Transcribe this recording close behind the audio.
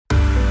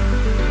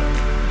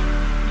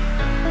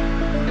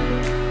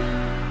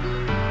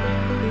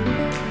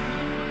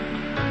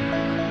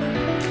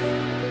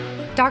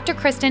Dr.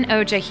 Kristen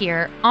Oja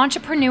here,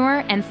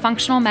 entrepreneur and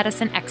functional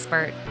medicine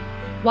expert.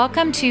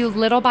 Welcome to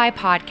Little by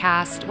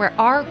Podcast, where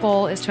our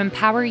goal is to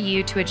empower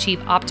you to achieve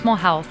optimal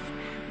health,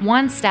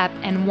 one step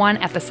and one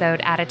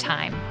episode at a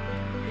time.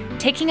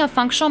 Taking a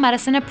functional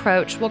medicine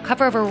approach will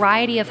cover a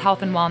variety of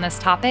health and wellness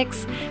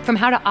topics, from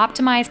how to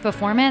optimize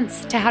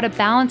performance to how to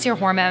balance your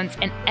hormones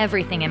and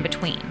everything in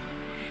between.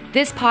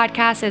 This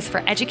podcast is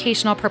for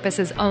educational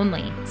purposes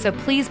only, so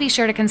please be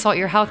sure to consult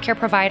your healthcare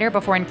provider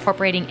before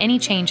incorporating any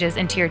changes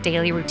into your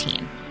daily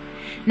routine.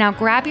 Now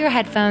grab your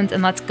headphones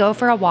and let's go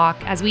for a walk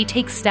as we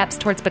take steps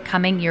towards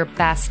becoming your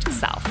best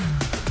self.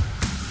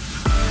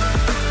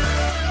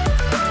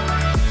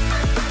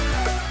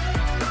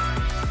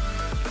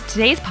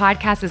 Today's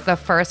podcast is the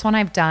first one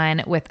I've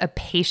done with a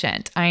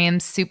patient. I am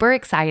super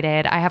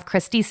excited. I have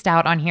Christy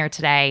Stout on here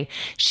today.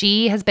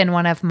 She has been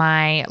one of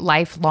my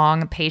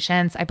lifelong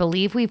patients. I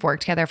believe we've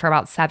worked together for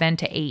about 7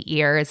 to 8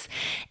 years,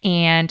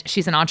 and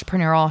she's an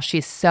entrepreneurial.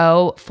 She's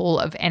so full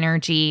of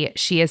energy.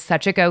 She is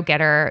such a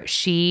go-getter.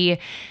 She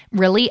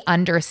really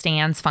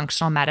understands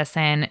functional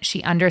medicine.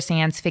 She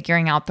understands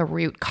figuring out the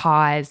root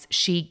cause.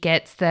 She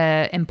gets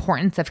the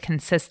importance of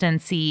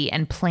consistency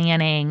and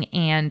planning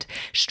and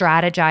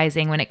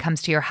strategizing when it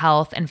comes to your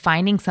health, and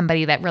finding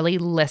somebody that really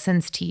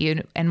listens to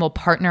you and will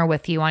partner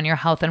with you on your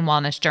health and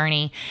wellness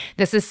journey.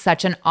 This is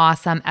such an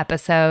awesome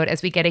episode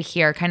as we get to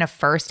hear kind of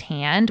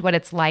firsthand what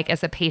it's like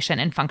as a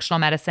patient in functional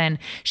medicine.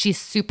 She's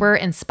super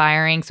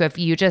inspiring. So if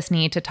you just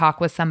need to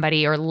talk with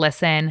somebody or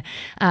listen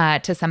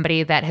to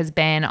somebody that has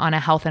been on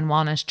a health and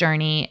wellness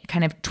journey,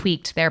 kind of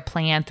tweaked their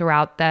plan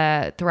throughout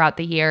the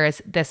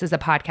years, this is a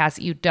podcast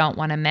you don't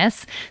want to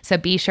miss. So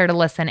be sure to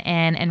listen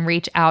in and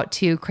reach out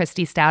to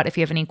Christy Stout if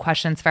you have any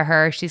questions for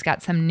her. She's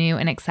got some new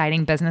and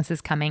exciting businesses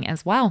coming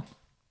as well.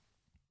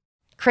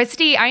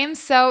 Christy, I am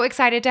so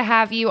excited to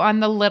have you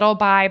on the Little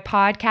by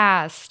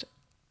podcast.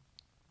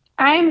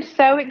 I'm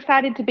so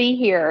excited to be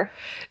here.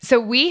 So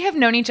we have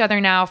known each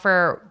other now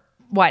for,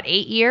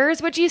 8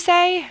 years, would you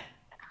say?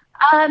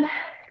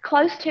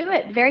 Close to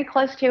it, very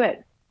close to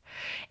it.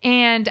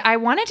 And I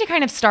wanted to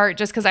kind of start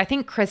just because I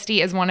think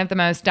Christy is one of the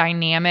most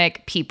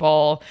dynamic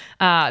people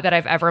that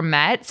I've ever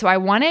met. So I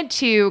wanted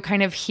to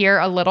kind of hear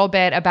a little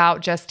bit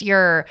about just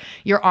your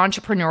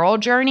entrepreneurial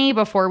journey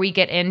before we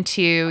get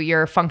into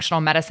your functional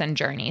medicine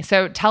journey.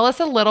 So tell us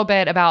a little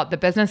bit about the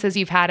businesses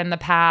you've had in the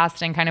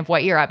past and kind of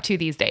what you're up to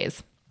these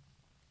days.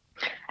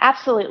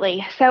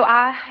 Absolutely. So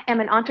I am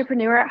an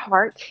entrepreneur at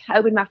heart. I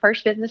opened my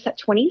first business at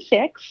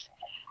 26.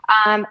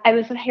 It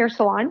was a hair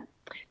salon.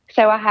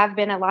 So I have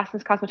been a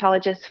licensed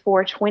cosmetologist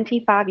for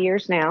 25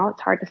 years now.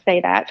 It's hard to say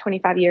that,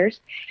 25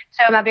 years.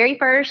 So my very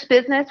first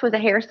business was a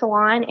hair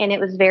salon, and it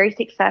was very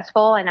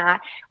successful. And I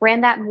ran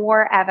that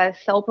more of a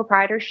sole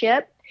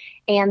proprietorship.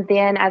 And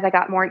then as I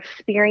got more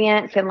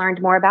experience and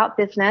learned more about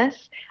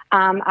business,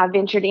 I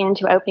ventured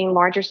into opening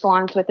larger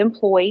salons with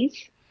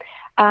employees.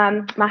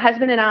 My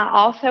husband and I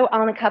also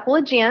own a couple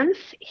of gyms.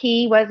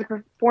 He was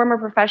a former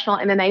professional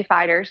MMA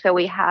fighter, so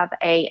we have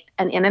an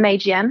MMA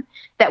gym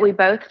that we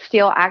both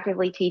still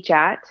actively teach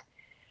at.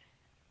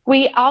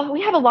 We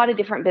have a lot of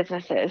different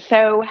businesses.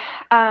 So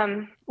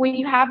when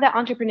you have that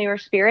entrepreneur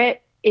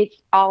spirit, it's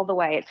all the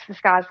way. It's the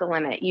sky's the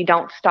limit. You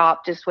don't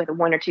stop just with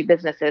 1 or 2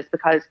 businesses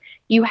because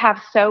you have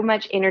so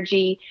much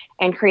energy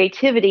and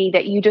creativity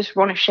that you just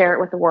want to share it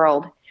with the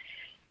world.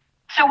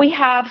 So we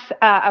have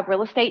a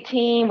real estate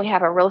team. We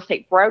have a real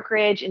estate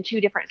brokerage in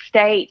 2 different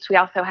states. We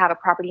also have a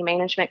property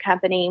management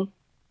company.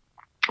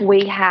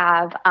 We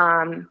have,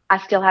 I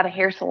still have a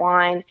hair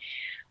salon.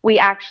 We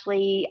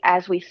actually,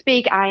 as we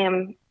speak, I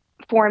am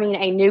forming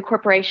a new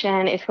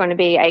corporation. It's going to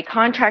be a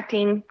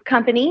contracting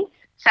company.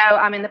 So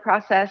I'm in the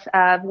process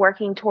of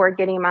working toward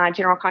getting my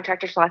general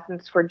contractor's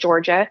license for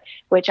Georgia,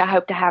 which I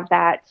hope to have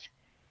that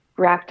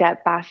wrapped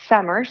up by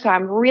summer. So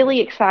I'm really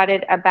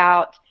excited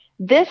about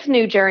this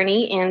new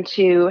journey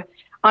into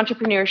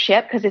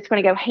entrepreneurship because it's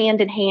going to go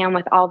hand in hand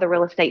with all the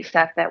real estate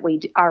stuff that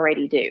we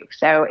already do.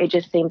 So it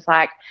just seems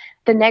like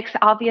the next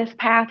obvious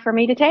path for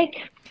me to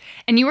take.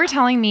 And you were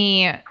telling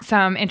me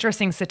some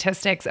interesting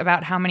statistics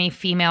about how many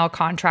female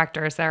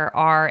contractors there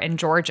are in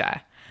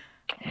Georgia.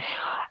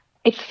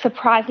 It's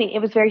surprising. It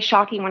was very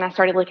shocking when I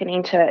started looking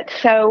into it.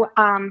 So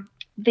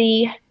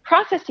the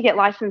process to get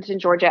licensed in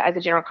Georgia as a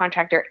general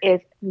contractor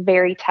is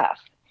very tough.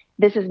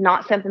 This is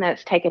not something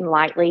that's taken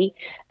lightly.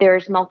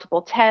 There's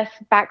multiple tests,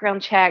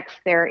 background checks.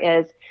 There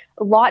is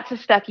lots of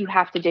stuff you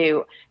have to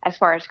do as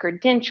far as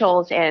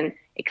credentials and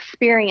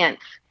experience.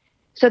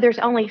 So there's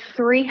only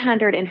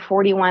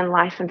 341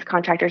 licensed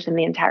contractors in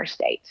the entire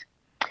state.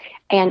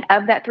 And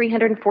of that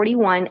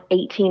 341,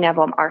 18 of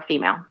them are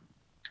female.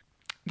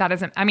 That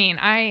isn't,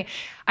 I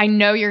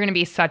know you're going to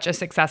be such a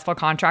successful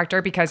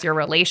contractor because you're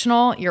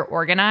relational, you're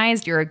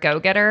organized, you're a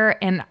go-getter.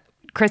 And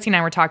Christy and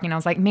I were talking, I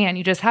was like, man,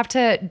 you just have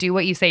to do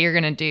what you say you're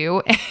going to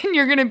do, and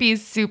you're going to be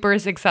super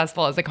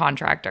successful as a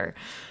contractor.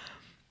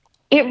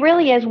 It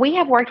really is. We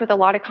have worked with a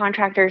lot of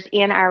contractors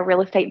in our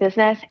real estate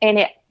business,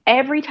 and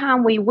every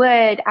time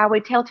I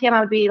would tell Tim,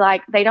 I would be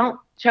like, they don't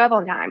show up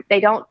on time.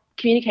 They don't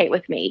communicate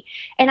with me.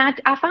 And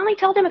I finally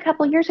told him a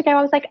couple of years ago,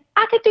 I was like,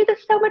 I could do this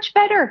so much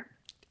better.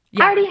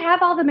 Yeah. I already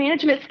have all the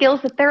management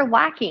skills that they're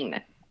lacking.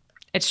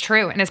 It's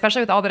true. And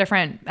especially with all the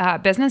different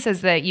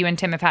businesses that you and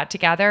Tim have had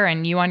together,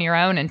 and you on your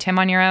own and Tim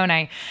on your own,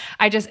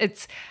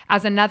 it's,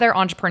 as another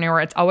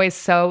entrepreneur, it's always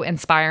so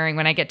inspiring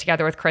when I get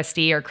together with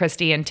Christy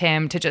and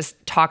Tim to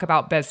just talk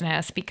about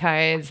business,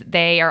 because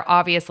they are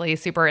obviously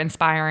super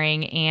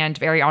inspiring and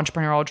very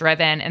entrepreneurial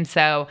driven. And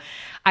so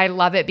I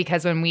love it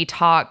because when we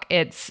talk,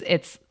 it's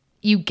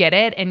you get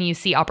it and you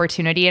see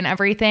opportunity in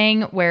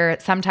everything, where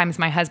sometimes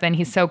my husband,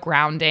 he's so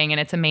grounding and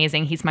it's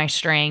amazing. He's my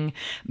string,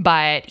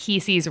 but he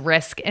sees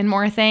risk in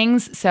more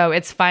things. So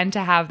it's fun to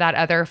have that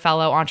other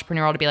fellow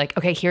entrepreneurial to be like,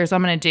 okay, here's what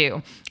I'm going to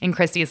do. And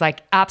Christy's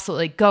like,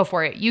 absolutely, go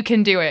for it. You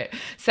can do it.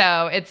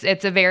 So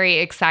it's a very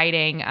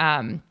exciting,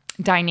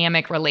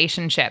 dynamic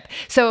relationship.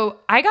 So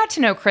I got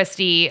to know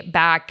Christy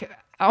back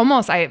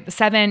almost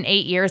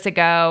 7-8 years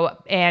ago.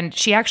 And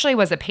she actually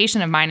was a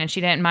patient of mine, and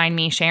she didn't mind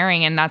me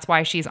sharing. And that's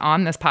why she's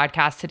on this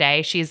podcast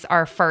today. She's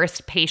our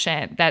first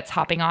patient that's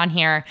hopping on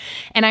here.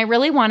 And I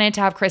really wanted to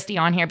have Christy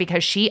on here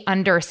because she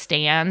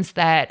understands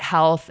that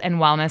health and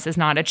wellness is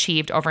not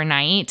achieved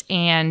overnight.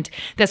 And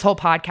this whole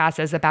podcast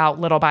is about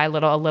little by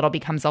little, a little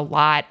becomes a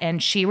lot.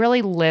 And she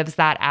really lives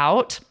that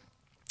out.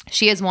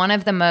 She is one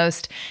of the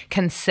most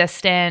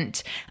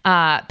consistent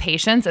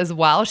patients as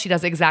well. She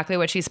does exactly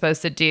what she's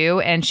supposed to do,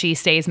 and she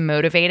stays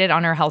motivated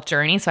on her health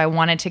journey. So I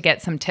wanted to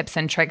get some tips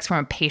and tricks from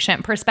a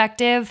patient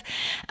perspective.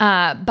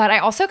 But I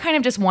also kind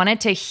of just wanted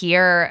to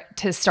hear,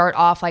 to start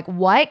off, like,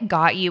 what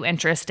got you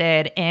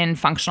interested in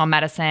functional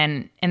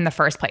medicine in the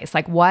first place?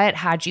 Like, what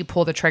had you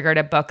pull the trigger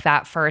to book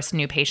that first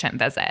new patient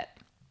visit?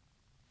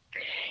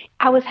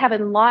 I was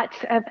having lots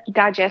of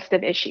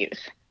digestive issues.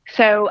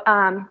 So,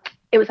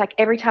 it was like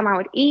every time I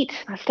would eat,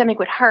 my stomach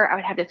would hurt. I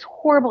would have this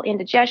horrible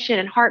indigestion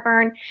and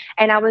heartburn,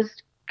 and I was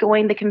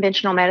going the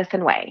conventional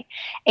medicine way.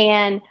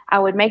 And I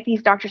would make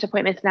these doctor's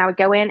appointments, and I would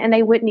go in, and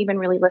they wouldn't even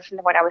really listen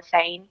to what I was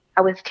saying.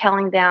 I was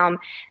telling them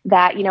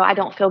that, I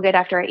don't feel good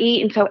after I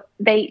eat. And so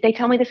they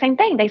tell me the same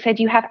thing. They said,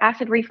 you have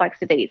acid reflux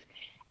disease.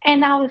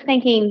 And I was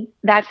thinking,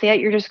 that's it.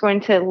 You're just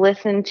going to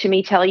listen to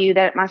me tell you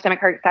that my stomach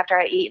hurts after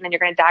I eat, and then you're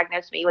going to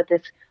diagnose me with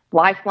this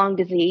lifelong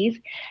disease.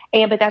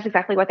 But that's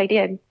exactly what they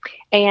did.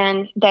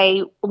 And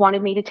they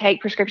wanted me to take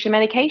prescription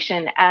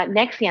medication,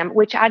 Nexium,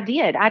 which I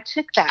did. I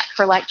took that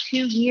for like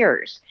 2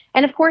 years.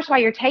 And of course, while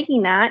you're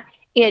taking that,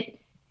 it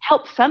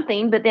helps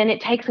something, but then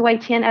it takes away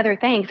 10 other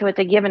things. So it's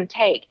a give and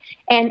take.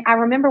 And I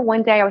remember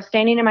one day I was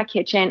standing in my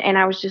kitchen, and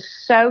I was just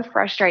so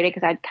frustrated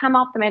because I'd come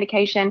off the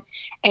medication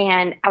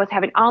and I was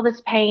having all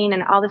this pain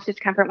and all this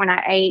discomfort when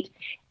I ate.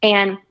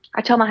 And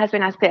I told my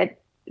husband, I said,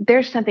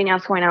 there's something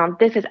else going on.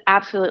 This is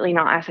absolutely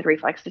not acid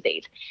reflux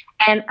disease.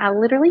 And I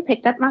literally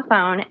picked up my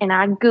phone and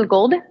I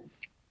Googled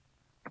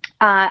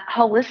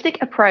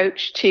holistic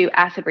approach to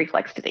acid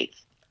reflux disease.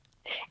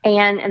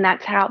 And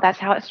that's how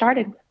it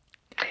started.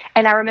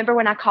 And I remember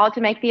when I called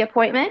to make the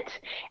appointment,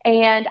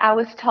 and I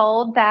was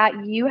told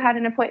that you had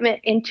an appointment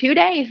in 2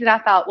 days. And I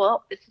thought,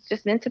 well, this is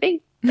just meant to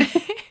be.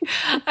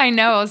 I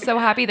know. I was so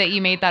happy that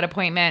you made that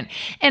appointment.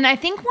 And I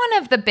think one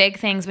of the big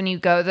things when you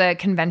go the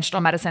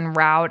conventional medicine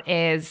route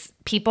is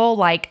people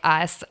like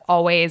us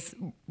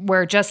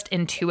we're just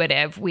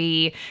intuitive.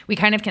 We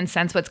kind of can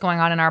sense what's going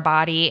on in our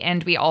body,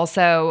 and we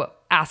also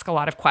ask a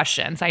lot of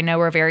questions. I know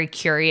we're very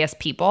curious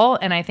people,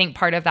 and I think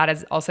part of that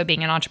is also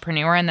being an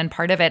entrepreneur, and then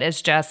part of it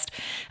is just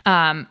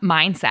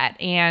mindset.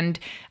 And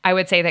I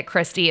would say that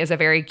Christy is a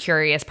very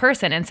curious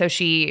person, and so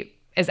she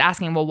is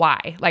asking, well,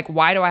 why? Like,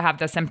 why do I have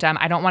this symptom?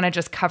 I don't want to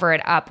just cover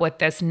it up with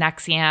this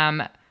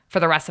Nexium for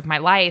the rest of my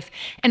life.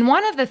 And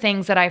one of the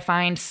things that I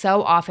find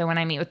so often when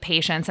I meet with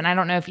patients, and I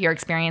don't know if your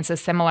experience is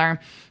similar,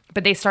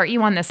 but they start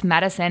you on this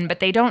medicine, but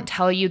they don't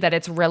tell you that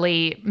it's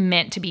really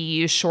meant to be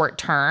used short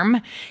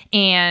term.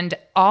 And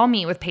I'll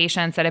meet with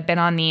patients that have been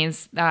on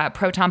these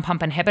proton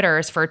pump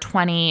inhibitors for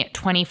 20,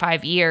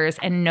 25 years,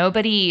 and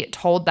nobody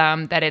told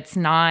them that it's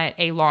not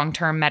a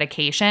long-term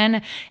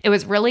medication. It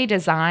was really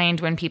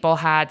designed when people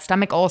had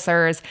stomach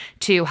ulcers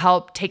to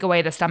help take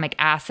away the stomach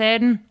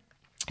acid,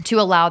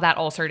 to allow that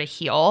ulcer to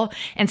heal.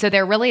 And so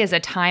there really is a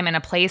time and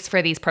a place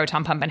for these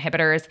proton pump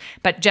inhibitors.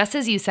 But just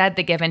as you said,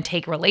 the give and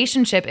take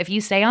relationship, if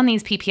you stay on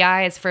these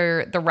PPIs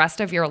for the rest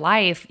of your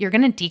life, you're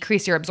going to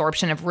decrease your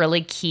absorption of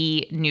really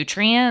key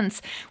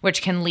nutrients,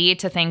 which can lead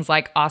to things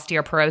like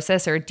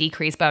osteoporosis or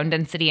decreased bone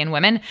density in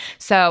women.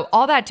 So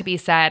all that to be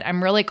said,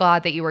 I'm really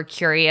glad that you were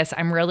curious.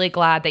 I'm really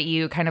glad that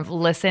you kind of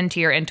listened to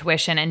your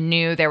intuition and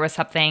knew there was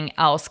something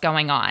else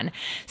going on.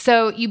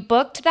 So you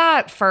booked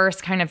that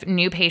first kind of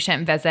new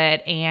patient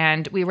visit,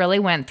 and we really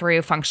went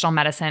through functional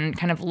medicine,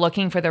 kind of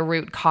looking for the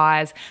root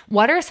cause.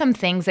 What are some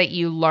things that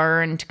you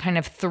learned kind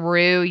of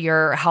through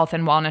your health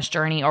and wellness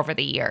journey over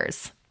the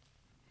years?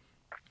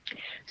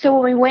 So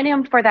when we went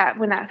in for that,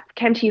 when I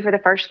came to you for the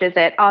first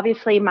visit,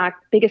 obviously my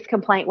biggest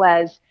complaint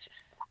was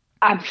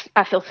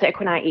I feel sick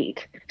when I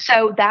eat.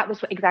 So that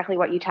was exactly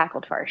what you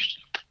tackled first.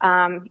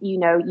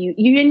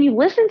 You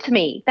listened to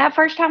me. That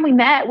first time we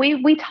met,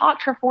 we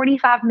talked for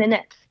 45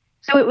 minutes.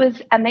 So it was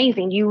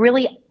amazing. You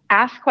really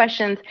asked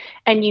questions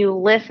and you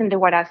listened to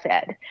what I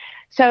said.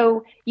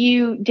 So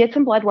you did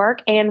some blood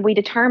work, and we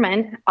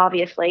determined,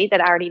 obviously,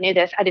 that I already knew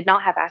this. I did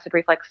not have acid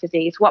reflux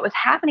disease. What was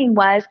happening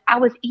was I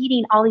was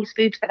eating all these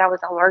foods that I was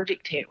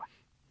allergic to.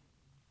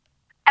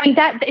 I mean,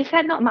 is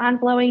that not mind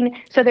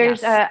blowing? So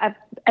there's Yes.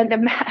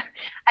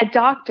 a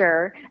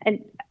doctor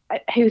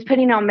who's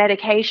putting on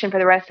medication for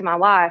the rest of my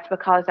life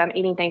because I'm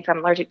eating things I'm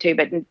allergic to,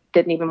 but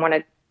didn't even want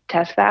to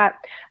test that.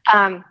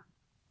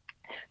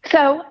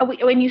 So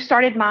when you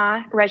started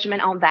my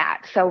regimen on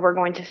that, so we're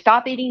going to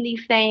stop eating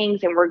these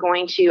things, and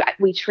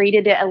we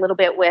treated it a little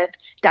bit with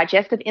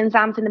digestive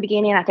enzymes in the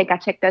beginning. I think I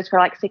took those for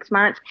like 6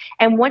 months.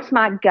 And once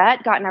my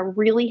gut got in a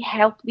really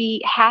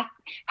healthy,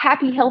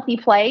 happy, healthy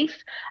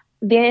place,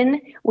 then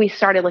we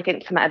started looking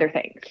at some other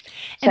things.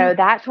 So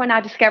that's when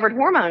I discovered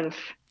hormones.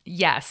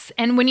 Yes.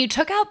 And when you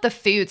took out the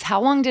foods,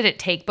 how long did it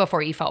take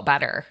before you felt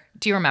better?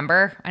 Do you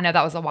remember? I know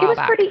that was a while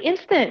back. It was pretty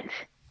instant.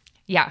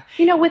 Yeah.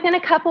 Within a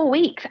couple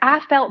weeks,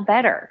 I felt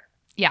better.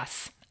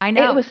 Yes, I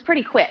know. It was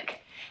pretty quick.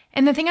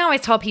 And the thing I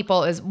always tell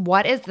people is,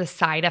 what is the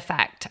side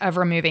effect of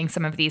removing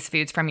some of these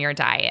foods from your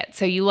diet?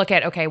 So you look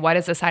at, okay, what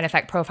is the side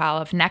effect profile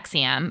of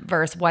Nexium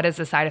versus what is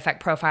the side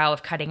effect profile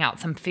of cutting out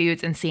some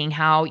foods and seeing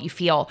how you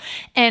feel.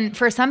 And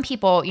for some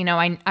people,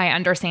 I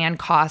understand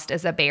cost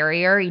is a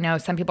barrier.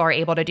 Some people are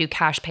able to do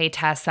cash pay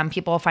tests. Some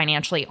people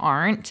financially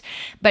aren't.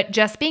 But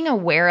just being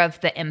aware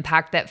of the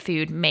impact that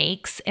food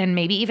makes, and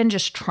maybe even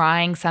just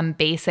trying some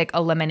basic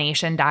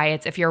elimination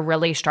diets if you're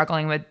really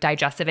struggling with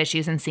digestive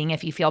issues and seeing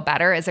if you feel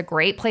better, is a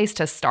great place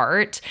to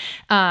start.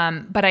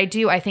 But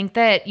I think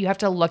that you have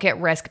to look at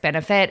risk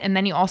benefit, and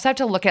then you also have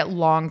to look at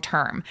long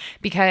term,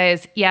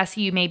 because yes,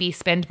 you maybe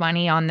spend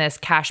money on this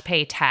cash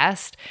pay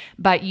test,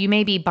 but you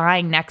may be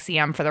buying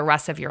Nexium for the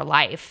rest of your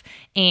life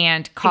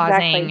and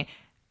causing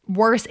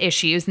worse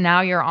issues.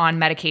 Now you're on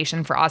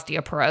medication for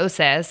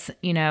osteoporosis,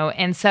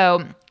 and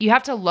so you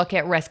have to look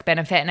at risk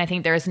benefit. And I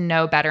think there's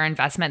no better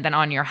investment than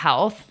on your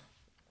health.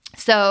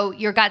 So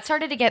your gut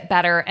started to get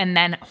better, and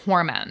then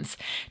hormones.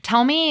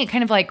 Tell me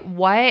kind of like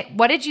what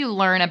did you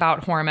learn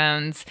about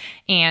hormones?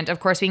 And of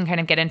course, we can kind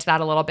of get into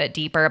that a little bit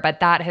deeper, but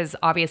that has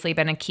obviously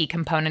been a key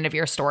component of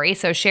your story.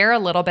 So share a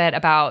little bit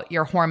about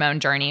your hormone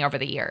journey over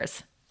the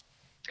years.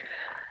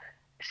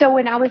 So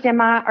when I was in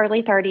my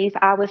early 30s,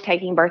 I was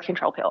taking birth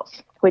control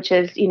pills, which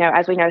is,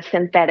 as we know,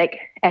 synthetic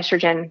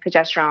estrogen,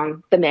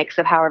 progesterone, the mix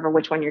of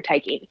which one you're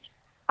taking.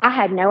 I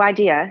had no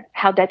idea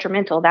how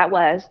detrimental that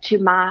was to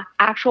my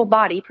actual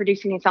body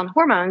producing its own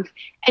hormones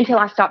until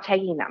I stopped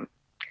taking them.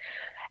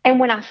 And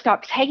when I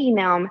stopped taking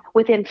them,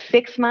 within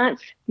 6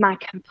 months,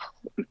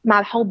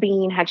 my whole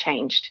being had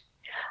changed.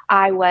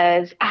 I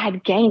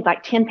had gained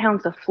like 10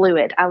 pounds of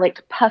fluid. I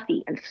looked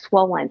puffy and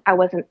swollen. I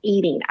wasn't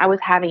eating. I was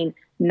having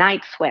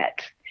night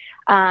sweats.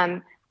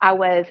 I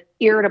was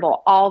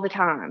irritable all the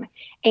time.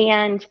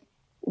 And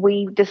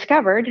we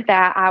discovered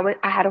that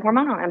I had a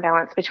hormonal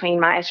imbalance between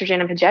my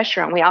estrogen and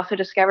progesterone. We also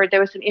discovered there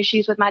was some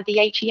issues with my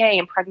DHEA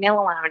and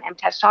pregnenolone and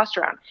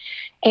testosterone.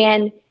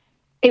 And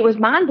it was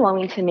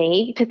mind-blowing to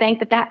me to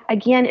think that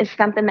again, is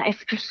something that is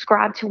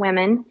prescribed to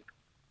women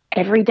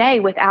every day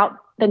without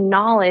the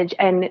knowledge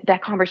and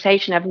that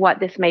conversation of what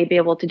this may be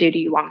able to do to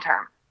you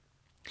long-term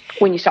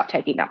when you stop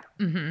taking them.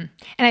 Mm-hmm.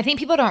 And I think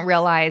people don't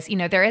realize,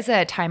 there is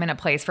a time and a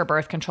place for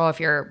birth control if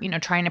you're,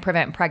 trying to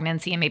prevent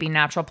pregnancy, and maybe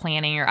natural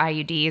planning or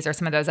IUDs or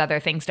some of those other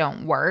things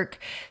don't work.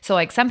 So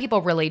like some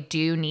people really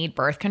do need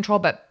birth control,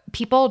 but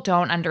people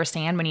don't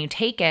understand when you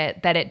take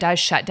it that it does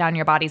shut down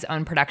your body's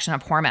own production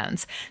of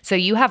hormones. So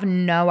you have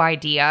no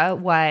idea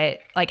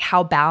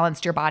how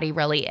balanced your body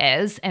really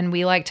is. And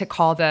we like to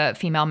call the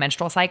female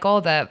menstrual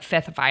cycle the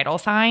fifth vital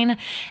sign.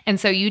 And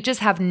so you just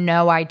have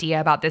no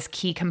idea about this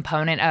key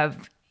component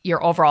of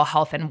your overall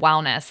health and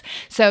wellness.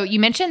 So you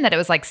mentioned that it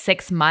was like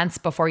 6 months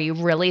before you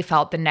really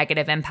felt the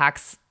negative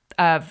impacts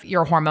of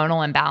your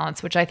hormonal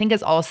imbalance, which I think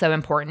is also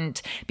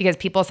important, because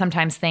people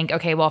sometimes think,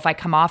 okay, well, if I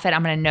come off it,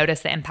 I'm going to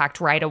notice the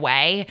impact right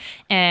away.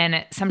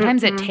 And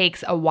sometimes it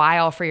takes a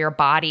while for your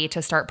body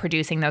to start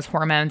producing those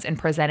hormones and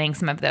presenting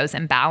some of those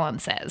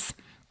imbalances.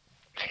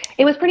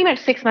 It was pretty much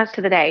 6 months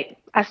to the date.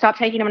 I stopped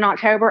taking them in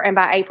October, and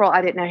by April,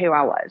 I didn't know who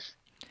I was.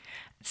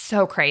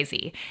 So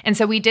crazy. And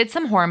so we did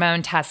some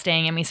hormone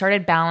testing, and we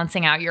started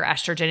balancing out your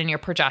estrogen and your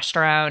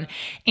progesterone.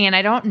 And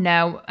I don't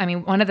know,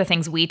 one of the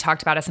things we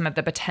talked about is some of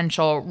the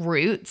potential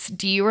routes.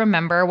 Do you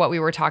remember what we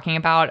were talking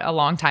about a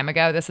long time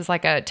ago? This is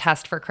like a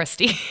test for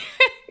Christy.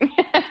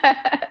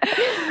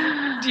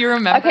 Do you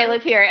remember? Okay,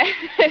 let's hear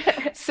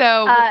it.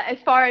 So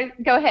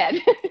go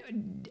ahead.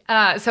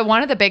 So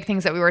one of the big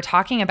things that we were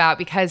talking about,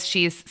 because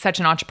she's such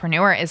an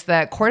entrepreneur, is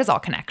the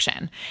cortisol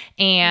connection,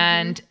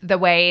 and the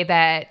way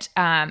that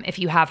if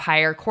you have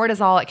higher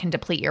cortisol, it can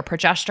deplete your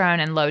progesterone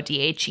and low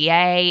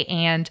DHEA.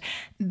 And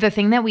the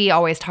thing that we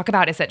always talk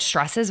about is that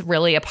stress is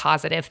really a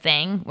positive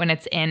thing when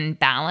it's in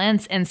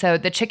balance. And so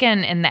the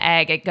chicken and the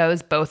egg, it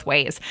goes both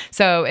ways.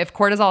 So if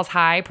cortisol is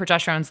high,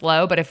 progesterone's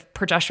low, but if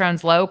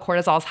progesterone's low,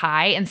 cortisol's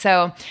high. And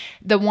so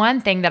the one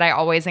thing that I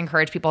always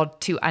encourage people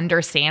to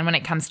understand when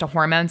it comes to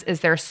hormones is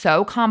they're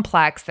so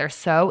complex, they're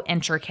so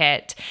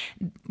intricate.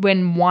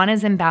 when one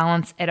is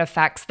imbalanced, it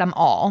affects them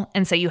all.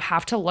 And so you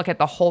have to look at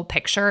the whole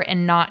picture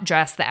and not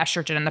just the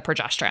estrogen and the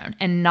progesterone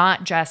and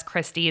not just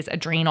Christy's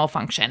adrenal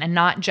function and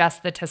not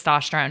just the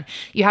testosterone.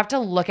 You have to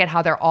look at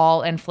how they're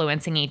all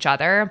influencing each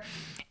other.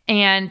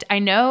 And I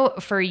know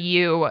for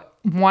you,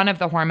 one of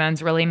the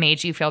hormones really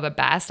made you feel the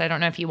best. I don't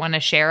know if you want to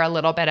share a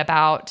little bit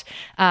about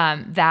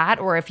that,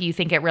 or if you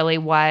think it really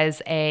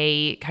was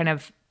a kind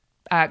of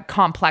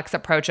complex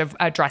approach of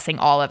addressing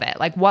all of it.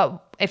 Like,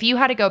 what, if you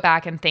had to go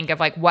back and think of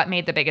like what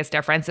made the biggest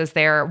difference, is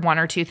there one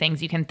or two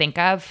things you can think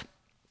of?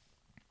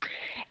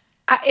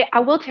 I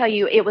will tell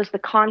you, it was the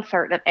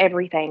concert of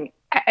everything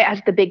as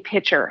the big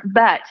picture.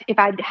 But if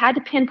I had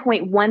to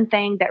pinpoint one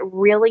thing that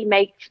really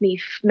made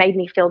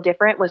me feel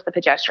different, was the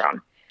progesterone.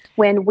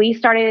 When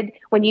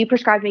you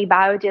prescribed me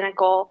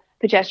bioidentical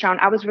progesterone,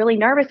 I was really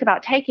nervous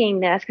about taking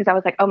this because I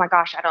was like, oh my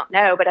gosh, I don't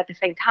know. But at the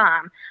same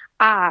time,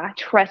 I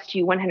trust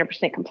you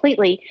 100%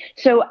 completely.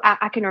 So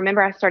I can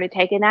remember I started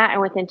taking that, and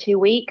within 2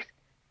 weeks,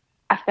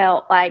 I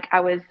felt like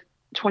I was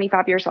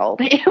 25 years old.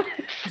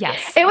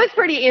 Yes. It was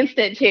pretty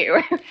instant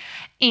too.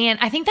 And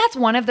I think that's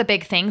one of the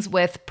big things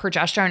with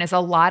progesterone is a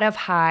lot of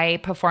high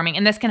performing,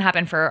 and this can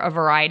happen for a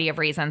variety of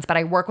reasons, but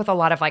I work with a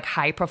lot of like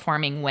high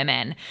performing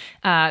women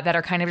that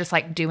are kind of just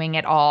like doing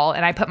it all.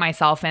 And I put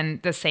myself in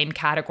the same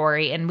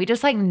category, and we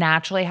just like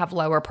naturally have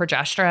lower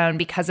progesterone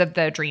because of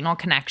the adrenal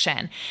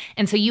connection.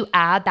 And so you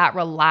add that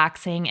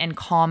relaxing and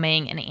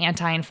calming and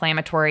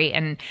anti-inflammatory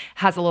and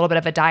has a little bit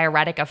of a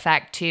diuretic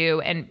effect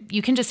too. And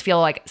you can just feel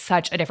like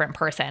such a different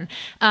person.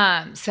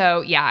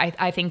 So yeah,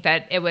 I think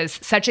that it was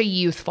such a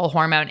youthful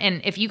hormone.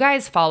 And if you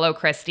guys follow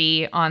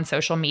Christy on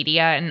social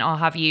media, and I'll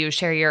have you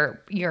share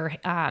your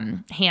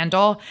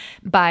handle,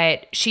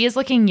 but she is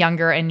looking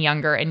younger and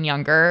younger and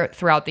younger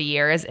throughout the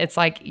years. It's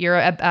like you're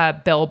a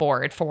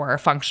billboard for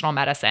functional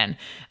medicine.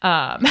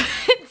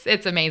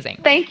 It's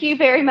amazing. Thank you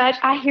very much.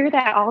 I hear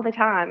that all the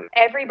time.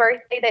 Every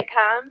birthday that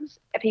comes,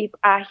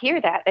 I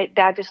hear that.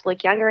 I just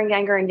look younger and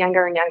younger and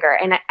younger and younger,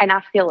 and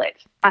I feel it.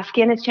 My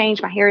skin has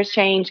changed. My hair has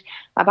changed.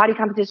 My body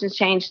composition has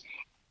changed.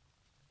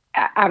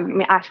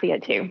 I see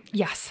it too.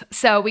 Yes.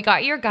 So we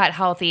got your gut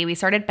healthy. We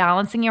started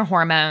balancing your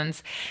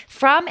hormones.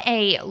 From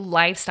a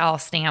lifestyle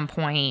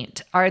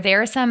standpoint, are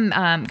there some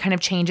kind of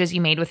changes you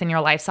made within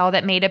your lifestyle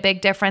that made a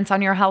big difference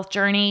on your health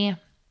journey?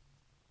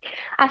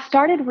 I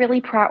started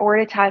really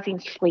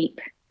prioritizing sleep.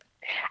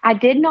 I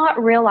did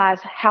not realize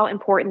how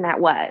important that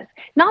was.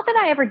 Not that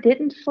I ever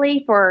didn't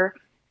sleep or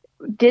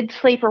did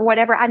sleep or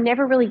whatever. I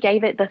never really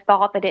gave it the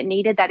thought that it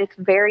needed, that it's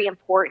very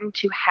important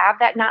to have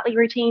that nightly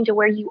routine to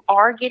where you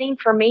are getting,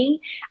 for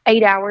me,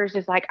 8 hours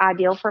is like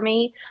ideal for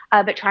me.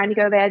 But trying to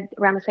go to bed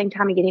around the same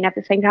time and getting up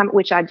at the same time,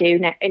 which I do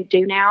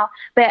now.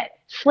 But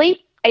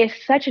sleep is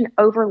such an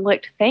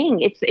overlooked thing.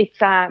 It's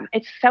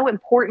so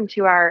important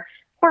to our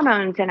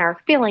hormones and our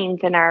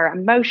feelings and our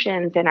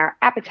emotions and our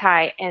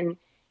appetite. And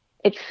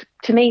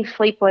to me,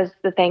 sleep was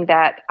the thing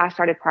that I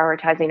started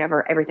prioritizing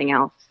over everything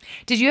else.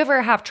 Did you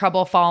ever have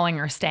trouble falling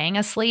or staying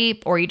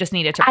asleep, or you just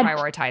needed to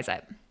prioritize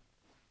it?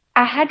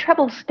 I had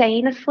trouble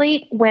staying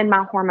asleep when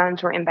my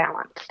hormones were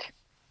imbalanced.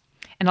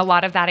 And a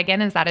lot of that,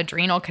 again, is that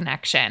adrenal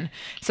connection.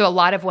 So a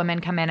lot of women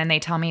come in and they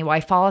tell me, well,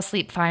 I fall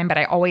asleep fine, but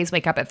I always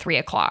wake up at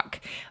 3:00.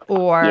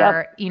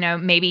 Or,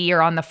 Yep. Maybe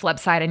you're on the flip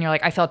side and you're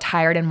like, I feel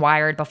tired and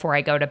wired before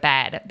I go to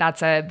bed.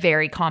 That's a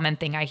very common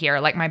thing I hear.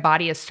 Like, my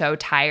body is so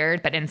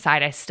tired, but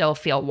inside I still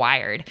feel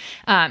wired.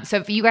 So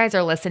if you guys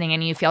are listening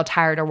and you feel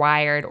tired or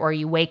wired, or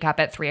you wake up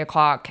at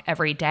 3:00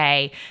 every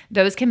day,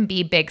 those can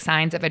be big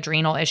signs of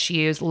adrenal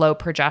issues, low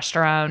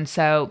progesterone.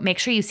 So make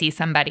sure you see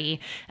somebody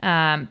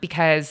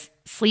because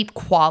sleep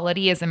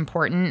quality is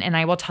important. And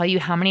I will tell you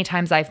how many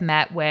times I've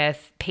met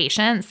with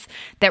patients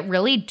that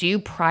really do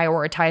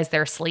prioritize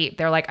their sleep.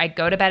 They're like, I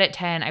go to bed at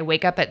 10, I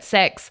wake up at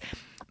 6,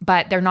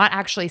 but they're not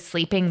actually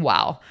sleeping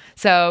well.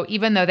 So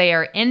even though they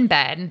are in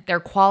bed, their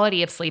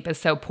quality of sleep is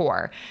so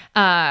poor.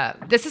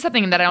 This is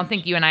something that I don't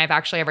think you and I have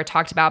actually ever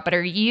talked about, but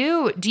do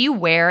you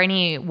wear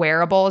any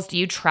wearables? Do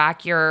you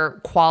track your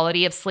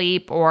quality of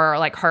sleep or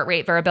like heart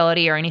rate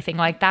variability or anything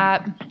like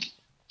that?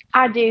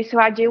 I do. So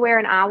I do wear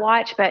an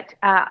iWatch, but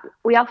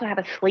we also have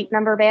a Sleep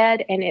Number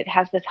bed, and it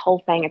has this whole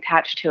thing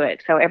attached to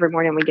it. So every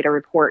morning we get a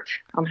report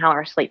on how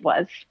our sleep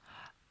was.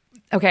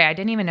 Okay, I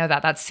didn't even know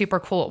that. That's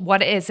super cool.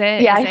 What is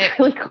it? Yeah, it's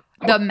really cool.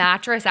 The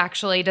mattress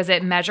actually, does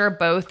it measure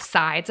both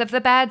sides of the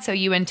bed so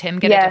you and Tim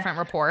get a different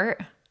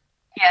report?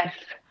 Yes.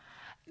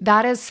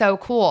 That is so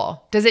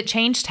cool. Does it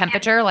change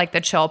temperature, like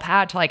the chill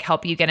pad, to like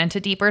help you get into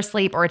deeper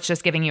sleep, or it's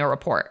just giving you a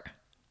report?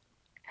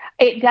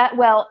 It does.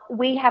 Well,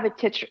 we have a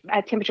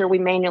temperature we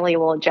manually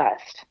will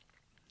adjust.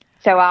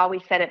 So I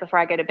always set it before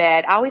I go to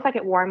bed. I always like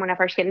it warm when I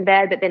first get in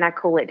bed, but then I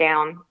cool it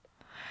down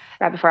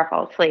right before I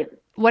fall asleep.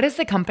 What is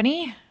the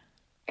company?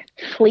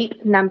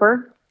 Sleep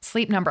Number.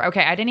 Sleep Number.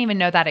 Okay, I didn't even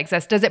know that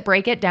exists. Does it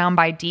break it down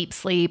by deep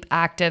sleep,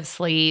 active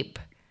sleep?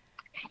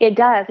 It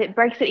does. It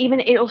breaks it.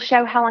 It'll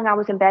show how long I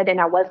was in bed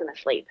and I wasn't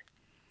asleep.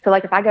 So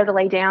like if I go to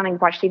lay down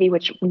and watch TV,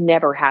 which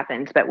never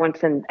happens, but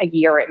once in a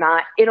year it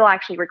might, it'll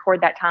actually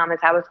record that time as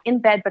I was in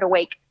bed but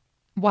awake.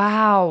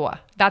 Wow.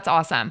 That's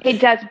awesome.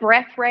 It does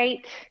breath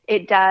rate.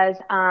 It does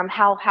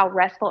how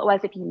restful it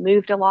was if you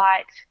moved a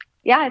lot.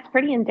 Yeah, it's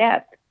pretty in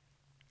depth.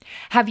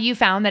 Have you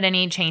found that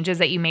any changes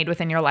that you made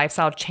within your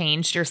lifestyle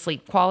changed your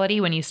sleep quality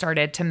when you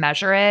started to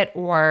measure it,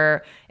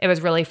 or it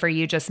was really for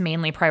you just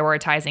mainly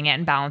prioritizing it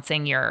and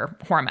balancing your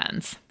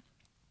hormones?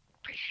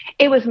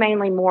 It was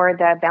mainly more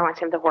the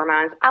balancing of the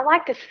hormones. I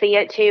like to see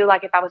it too.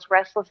 Like if I was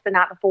restless the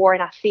night before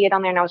and I see it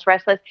on there and I was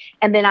restless,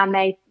 and then I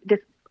may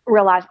just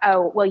realize,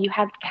 oh, well, you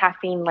had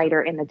caffeine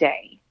later in the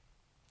day.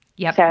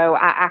 Yep. So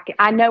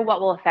I know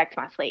what will affect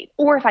my sleep,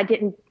 or if I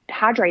didn't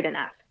hydrate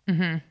enough.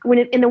 When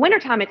in the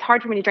wintertime, it's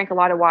hard for me to drink a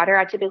lot of water.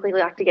 I typically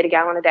like to get a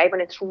gallon a day. When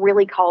it's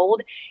really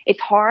cold,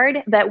 it's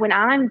hard. But when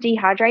I'm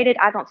dehydrated,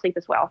 I don't sleep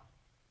as well.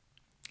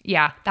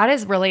 Yeah, that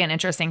is really an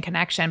interesting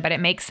connection, but it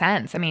makes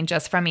sense. I mean,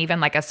 just from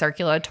even like a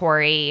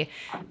circulatory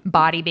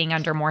body being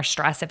under more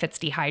stress if it's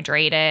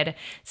dehydrated.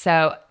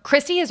 So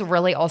Christy is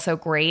really also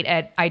great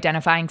at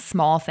identifying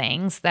small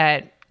things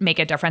that make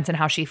a difference in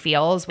how she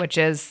feels, which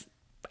is,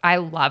 I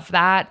love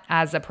that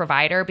as a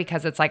provider,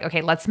 because it's like,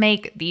 okay, let's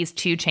make these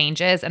two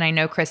changes. And I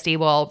know Christy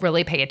will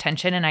really pay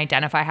attention and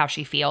identify how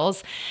she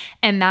feels.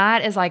 And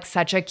that is like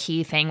such a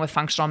key thing with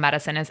functional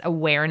medicine, is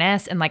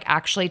awareness and like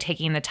actually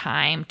taking the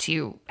time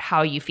to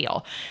how you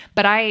feel.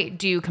 But I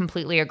do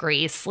completely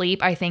agree.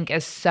 Sleep, I think,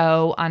 is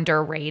so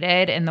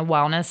underrated in the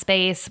wellness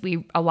space.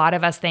 A lot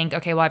of us think,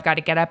 okay, well, I've got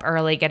to get up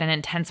early, get an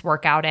intense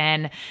workout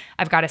in.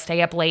 I've got to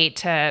stay up late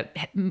to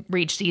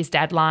reach these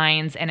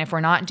deadlines. And if we're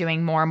not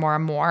doing more and more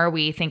and more,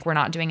 we think we're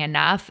not doing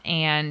enough.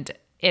 And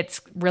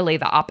it's really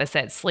the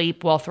opposite.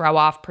 Sleep will throw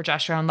off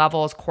progesterone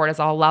levels,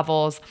 cortisol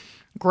levels,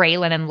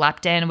 ghrelin and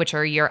leptin, which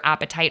are your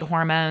appetite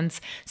hormones.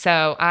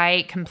 So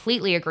I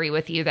completely agree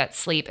with you that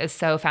sleep is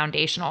so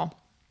foundational.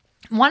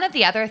 One of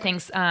the other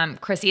things,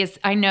 Chrissy, is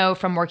I know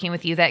from working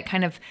with you that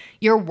kind of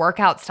your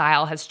workout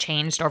style has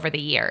changed over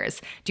the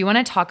years. Do you want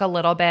to talk a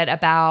little bit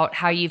about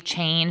how you've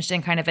changed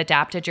and kind of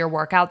adapted your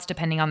workouts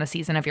depending on the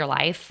season of your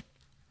life?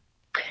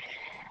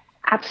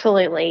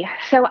 Absolutely.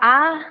 So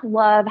I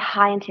love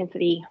high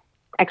intensity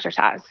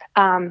exercise.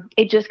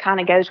 It just kind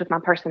of goes with my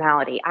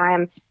personality.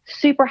 I'm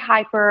super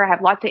hyper. I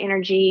have lots of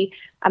energy.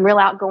 I'm real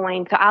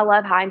outgoing. So I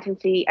love high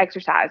intensity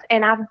exercise.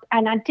 And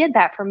I did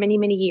that for many,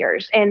 many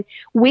years. And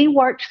we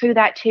worked through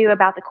that too,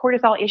 about the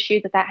cortisol issue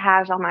that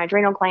has on my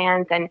adrenal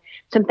glands, and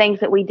some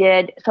things that we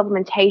did,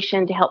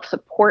 supplementation to help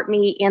support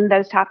me in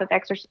those type of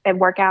exercise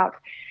and workouts.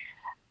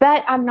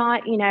 But I'm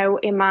not,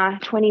 in my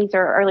 20s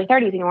or early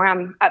 30s anymore.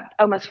 I'm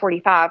almost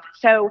 45.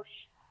 So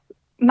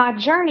my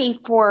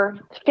journey for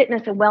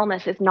fitness and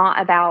wellness is not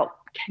about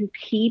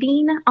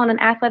competing on an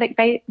athletic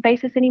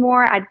basis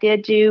anymore. I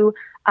did do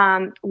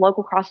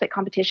local CrossFit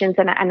competitions,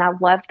 and I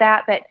loved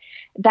that. But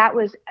that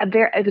was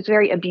it was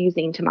very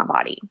abusing to my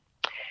body.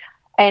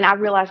 And I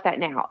realize that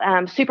now.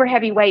 Super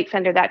heavy weights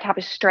under that type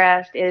of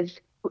stress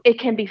it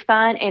can be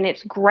fun and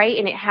it's great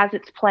and it has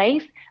its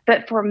place.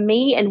 But for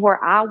me and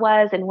where I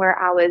was and where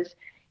I was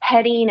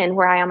heading and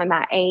where I am in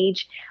my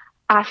age,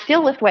 I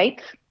still lift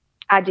weights.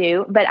 I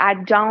do, but I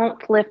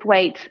don't lift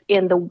weights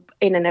in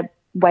a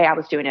way I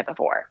was doing it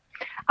before.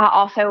 I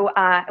also,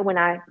 when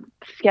I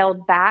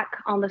scaled back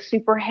on the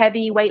super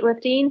heavy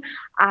weightlifting,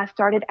 I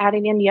started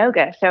adding in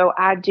yoga. So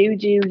I do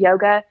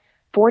yoga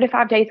 4 to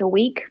 5 days a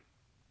week.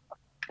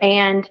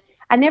 And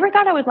I never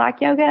thought I would like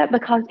yoga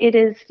because it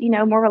is,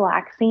 more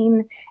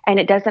relaxing and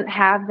it doesn't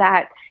have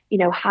that,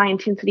 high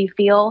intensity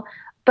feel,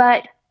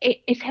 but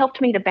it's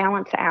helped me to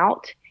balance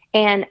out,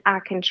 and I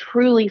can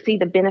truly see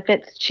the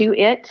benefits to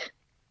it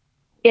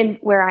in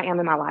where I am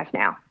in my life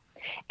now.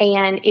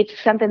 And it's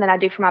something that I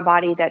do for my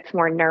body that's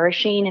more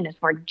nourishing and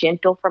it's more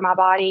gentle for my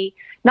body.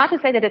 Not to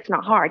say that it's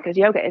not hard, because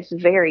yoga is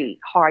very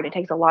hard. It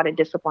takes a lot of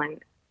discipline.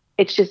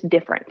 It's just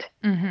different.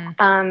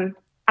 Mm-hmm.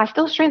 I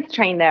still strength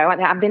train though.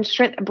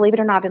 Believe it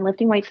or not, I've been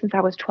lifting weights since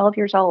I was 12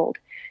 years old.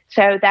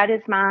 So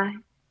that's my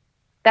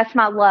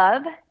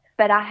love.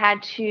 But I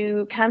had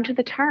to come to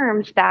the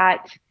terms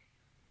that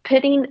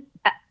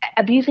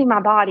abusing my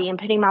body and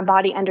putting my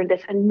body under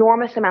this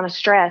enormous amount of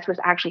stress was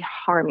actually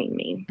harming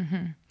me.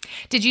 Mm-hmm.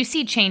 Did you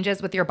see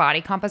changes with your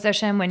body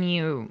composition when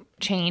you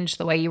changed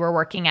the way you were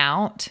working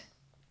out?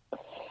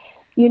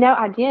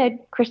 I did.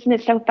 Kristen,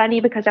 it's so funny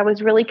because I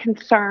was really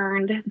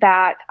concerned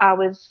that I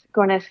was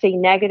going to see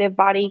negative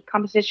body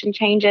composition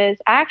changes.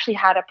 I actually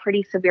had a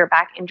pretty severe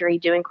back injury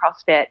doing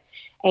CrossFit.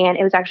 And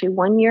it was actually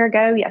 1 year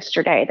ago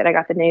yesterday that I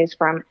got the news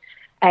from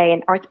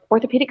an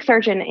orthopedic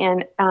surgeon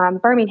in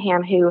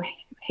Birmingham who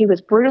was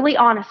brutally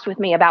honest with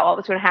me about what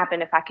was going to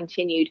happen if I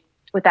continued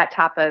with that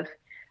type of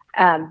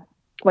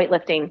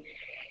weightlifting.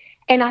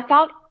 And I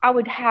thought I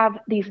would have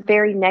these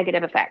very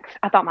negative effects.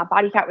 I thought my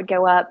body fat would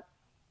go up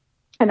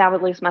and I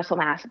would lose muscle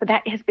mass, but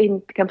that has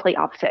been the complete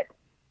opposite.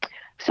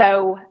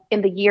 So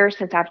in the years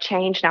since I've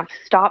changed and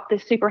I've stopped the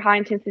super high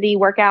intensity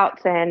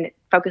workouts and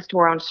focused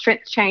more on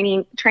strength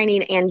training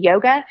and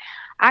yoga,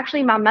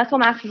 actually my muscle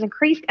mass has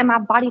increased and my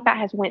body fat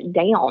has went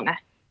down.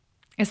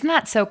 Isn't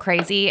that so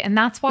crazy? And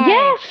that's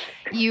why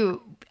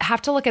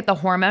have to look at the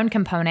hormone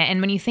component.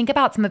 And when you think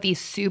about some of these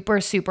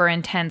super, super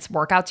intense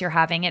workouts you're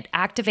having, it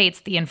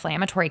activates the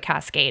inflammatory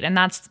cascade. And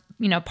that's,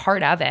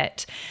 part of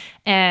it.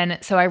 And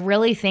so I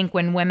really think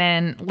when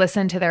women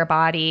listen to their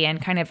body and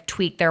kind of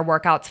tweak their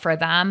workouts for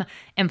them,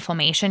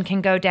 inflammation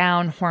can go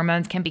down,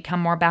 hormones can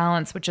become more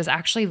balanced, which is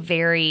actually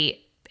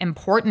very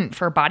important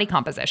for body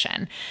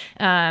composition.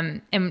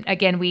 And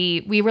again,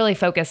 we really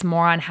focus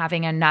more on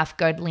having enough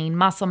good lean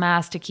muscle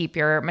mass to keep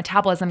your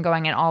metabolism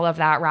going and all of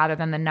that rather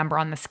than the number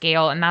on the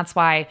scale. And that's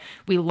why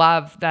we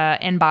love the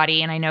InBody.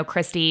 And I know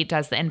Christy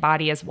does the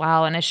InBody as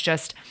well. And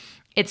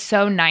it's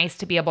so nice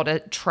to be able to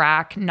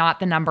track not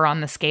the number on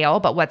the scale,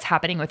 but what's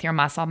happening with your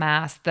muscle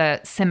mass, the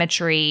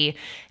symmetry,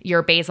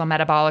 your basal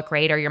metabolic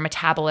rate, or your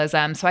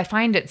metabolism. So I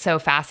find it so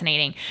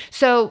fascinating.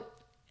 So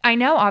I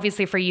know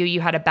obviously for you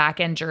had a back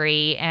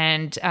injury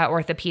and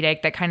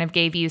orthopedic that kind of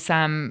gave you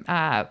some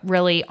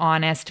really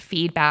honest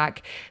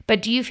feedback.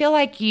 But do you feel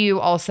like you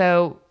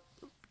also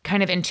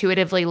kind of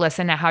intuitively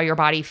listen to how your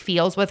body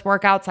feels with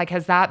workouts? Like,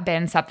 has that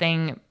been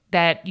something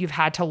that you've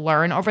had to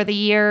learn over the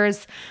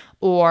years?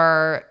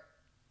 Or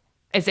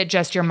is it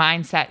just your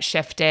mindset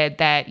shifted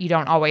that you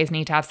don't always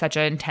need to have such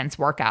an intense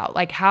workout?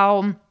 Like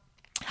how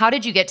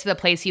did you get to the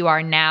place you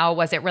are now?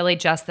 Was it really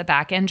just the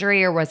back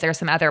injury, or was there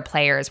some other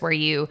players? Were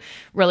you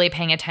really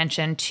paying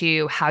attention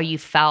to how you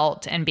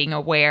felt and being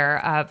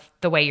aware of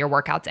the way your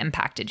workouts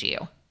impacted you?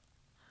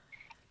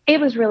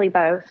 It was really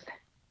both.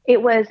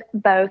 It was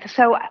both.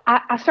 So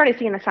I started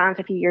seeing the signs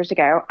a few years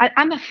ago.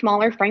 I'm a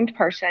smaller framed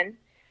person.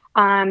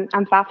 I'm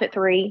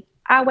 5'3".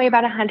 I weigh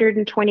about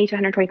 120 to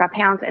 125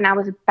 pounds, and I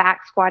was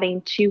back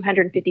squatting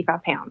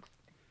 255 pounds.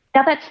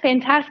 Now that's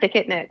fantastic,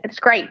 isn't it? It's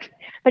great.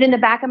 But in the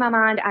back of my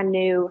mind, I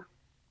knew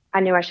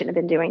I shouldn't have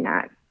been doing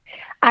that.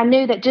 I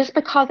knew that just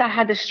because I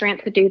had the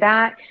strength to do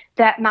that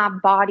my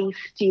body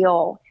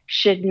still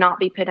should not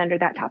be put under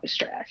that type of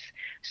stress.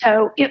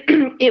 So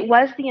it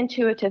was the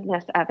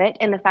intuitiveness of it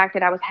and the fact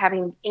that I was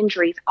having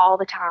injuries all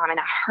the time and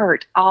I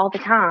hurt all the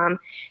time.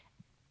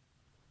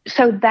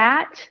 So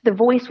that the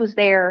voice was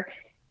there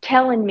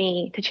telling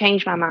me to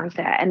change my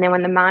mindset. And then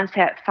when the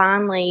mindset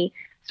finally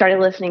started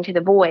listening to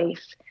the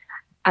voice,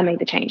 I made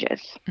the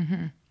changes.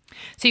 Mm-hmm.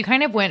 So you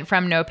kind of went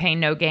from no pain,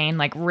 no gain,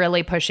 like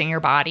really pushing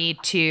your body,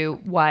 to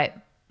what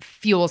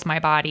fuels my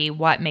body,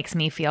 what makes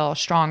me feel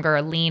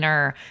stronger,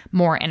 leaner,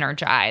 more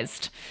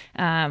energized,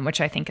 which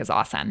I think is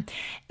awesome.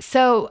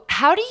 So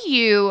how do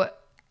you,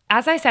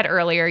 as I said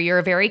earlier, you're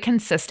a very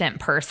consistent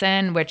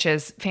person, which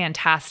is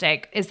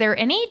fantastic. Is there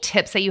any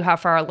tips that you have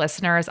for our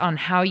listeners on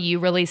how you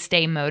really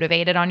stay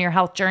motivated on your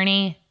health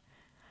journey?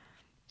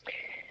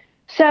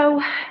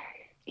 So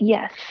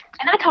yes.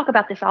 And I talk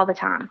about this all the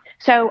time.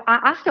 So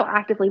I still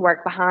actively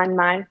work behind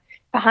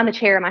the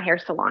chair in my hair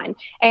salon.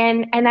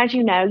 And as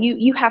you know,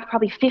 you have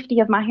probably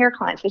 50 of my hair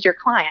clients as your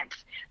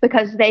clients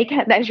because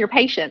as your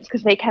patients,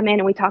 because they come in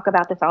and we talk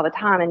about this all the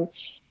time. And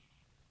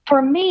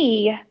for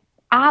me,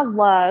 I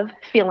love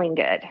feeling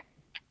good.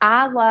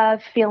 I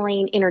love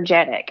feeling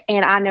energetic.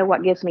 And I know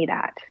what gives me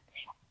that.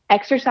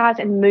 Exercise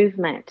and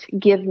movement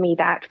give me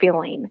that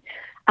feeling.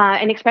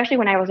 And especially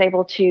when I was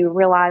able to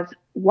realize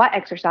what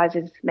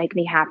exercises make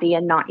me happy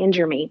and not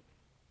injure me.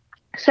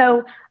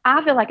 So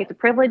I feel like it's a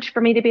privilege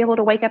for me to be able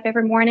to wake up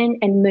every morning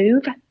and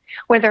move,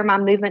 whether my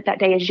movement that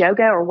day is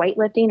yoga or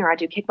weightlifting, or I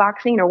do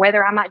kickboxing, or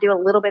whether I might do a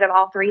little bit of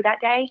all three that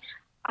day.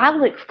 I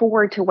look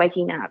forward to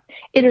waking up.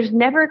 It is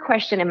never a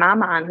question in my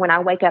mind when I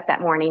wake up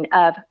that morning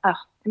of, oh,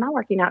 am I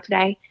working out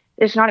today?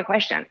 It's not a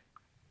question.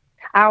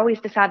 I always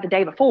decide the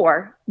day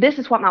before, this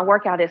is what my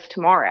workout is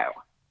tomorrow.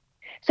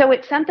 So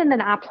it's something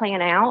that I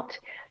plan out.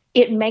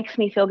 It makes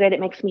me feel good. It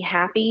makes me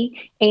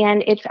happy.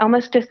 And it's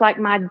almost just like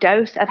my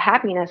dose of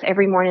happiness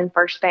every morning,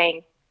 first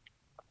thing.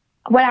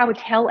 What I would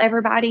tell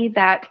everybody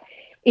that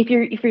if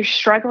you're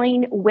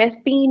struggling with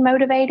being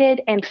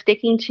motivated and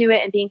sticking to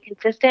it and being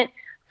consistent,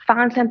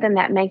 find something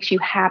that makes you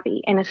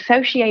happy and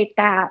associate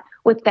that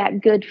with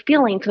that good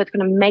feeling. So it's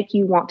going to make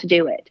you want to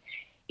do it.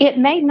 It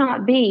may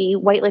not be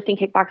weightlifting,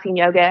 kickboxing,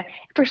 yoga.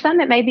 For some,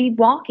 it may be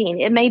walking.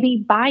 It may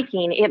be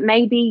biking. It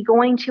may be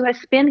going to a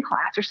spin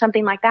class or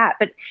something like that.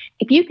 But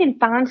if you can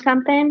find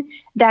something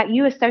that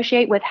you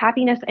associate with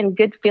happiness and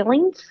good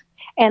feelings,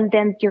 and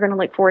then you're going to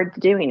look forward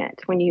to doing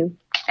it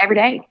every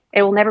day.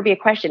 It will never be a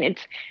question.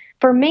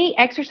 For me,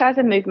 exercise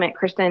and movement,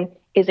 Kristen,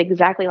 is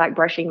exactly like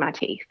brushing my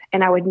teeth.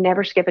 And I would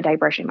never skip a day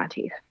brushing my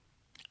teeth.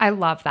 I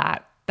love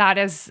that.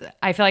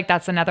 I feel like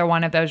that's another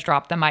one of those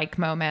drop the mic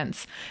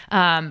moments.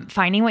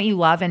 Finding what you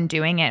love and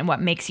doing it and what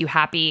makes you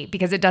happy,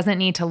 because it doesn't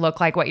need to look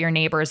like what your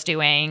neighbor's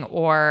doing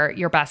or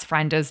your best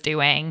friend is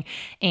doing.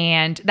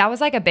 And that was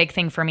like a big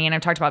thing for me. And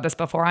I've talked about this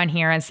before on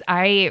here, is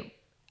I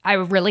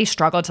really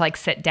struggled to like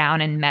sit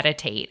down and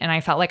meditate. And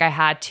I felt like I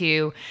had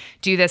to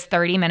do this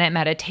 30-minute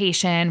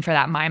meditation for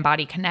that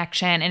mind-body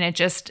connection. And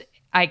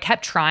I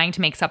kept trying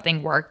to make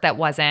something work that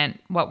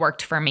wasn't what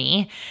worked for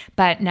me.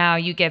 But now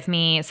you give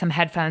me some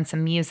headphones,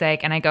 some music,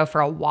 and I go for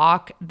a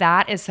walk.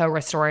 That is so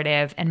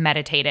restorative and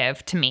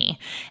meditative to me.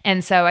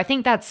 And so I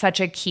think that's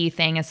such a key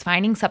thing, is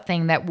finding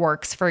something that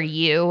works for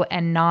you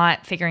and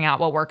not figuring out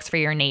what works for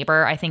your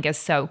neighbor, I think is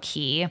so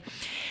key.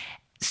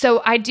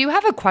 So I do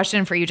have a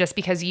question for you, just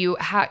because you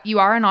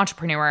are an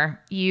entrepreneur.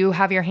 You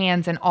have your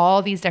hands in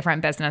all these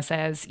different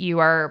businesses. You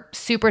are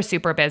super,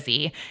 super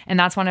busy. And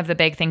that's one of the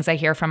big things I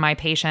hear from my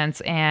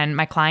patients and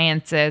my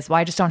clients is, well,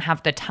 I just don't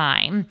have the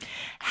time.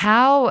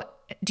 How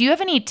do you have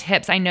any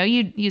tips? I know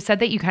you said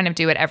that you kind of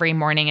do it every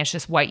morning. It's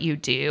just what you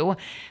do.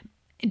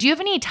 Do you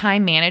have any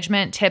time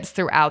management tips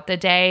throughout the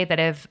day that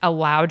have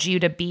allowed you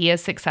to be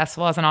as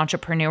successful as an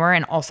entrepreneur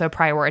and also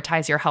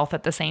prioritize your health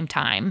at the same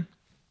time?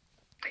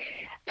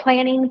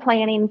 Planning,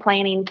 planning,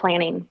 planning,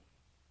 planning.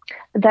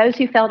 Those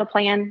who fail to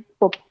plan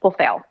will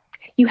fail.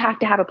 You have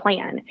to have a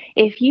plan.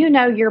 If you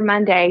know your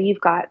Monday,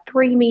 you've got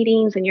 3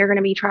 meetings and you're going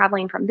to be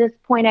traveling from this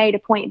point A to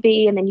point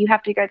B, and then you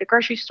have to go to the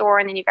grocery store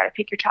and then you've got to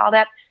pick your child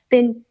up,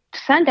 then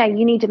Sunday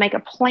you need to make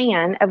a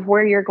plan of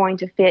where you're going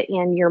to fit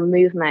in your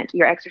movement,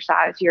 your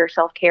exercise, your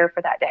self-care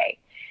for that day.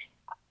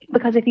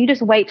 Because if you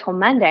just wait till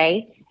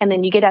Monday and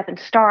then you get up and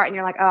start and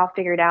you're like, oh, I'll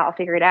figure it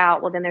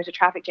out. Well, then there's a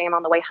traffic jam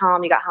on the way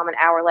home. You got home an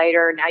hour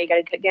later. Now you got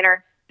to cook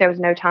dinner. There was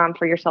no time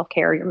for your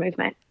self-care or your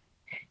movement.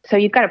 So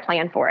you've got to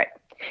plan for it.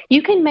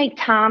 You can make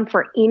time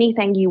for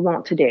anything you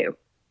want to do.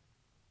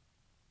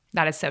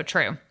 That is so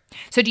true.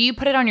 So do you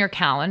put it on your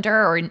calendar,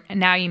 or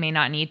now you may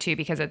not need to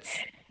because it's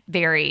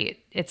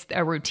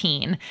a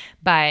routine,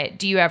 but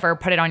do you ever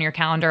put it on your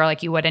calendar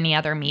like you would any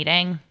other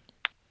meeting?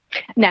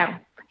 No,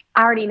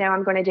 I already know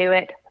I'm going to do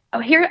it. Oh,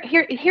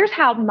 here's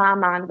how my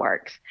mind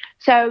works.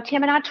 So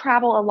Tim and I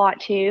travel a lot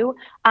too,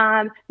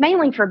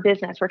 mainly for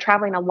business. We're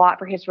traveling a lot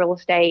for his real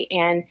estate,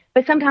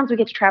 but sometimes we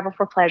get to travel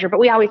for pleasure, but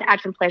we always add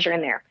some pleasure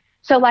in there.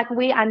 So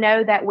I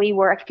know that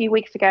a few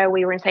weeks ago,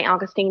 we were in St.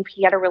 Augustine.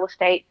 He had a real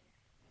estate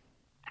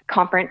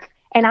conference,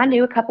 and I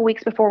knew a couple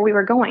weeks before we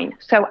were going.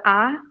 So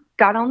I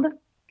got on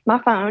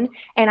my phone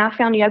and I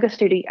found yoga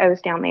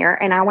studios down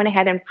there, and I went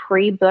ahead and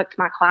pre-booked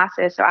my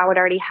classes. So I would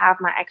already have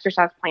my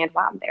exercise planned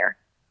while I'm there.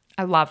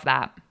 I love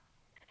that.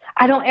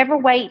 I don't ever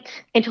wait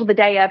until the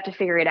day of to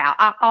figure it out.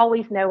 I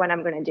always know what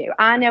I'm going to do.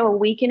 I know a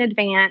week in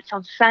advance.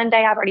 On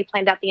Sunday, I've already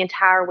planned out the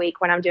entire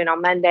week, what I'm doing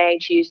on Monday,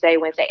 Tuesday,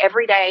 Wednesday,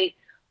 every day,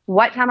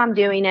 what time I'm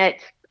doing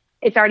it.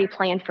 It's already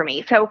planned for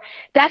me. So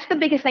that's the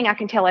biggest thing I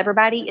can tell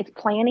everybody. It's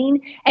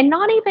planning, and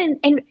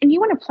and you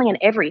want to plan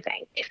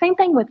everything. Same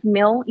thing with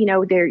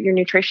your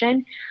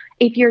nutrition.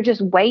 If you're just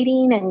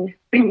waiting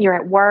and you're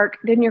at work,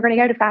 then you're going to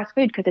go to fast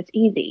food because it's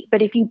easy.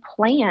 But if you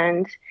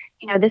planned,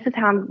 this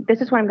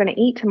is what I'm going to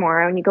eat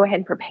tomorrow, and you go ahead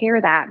and prepare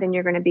that, then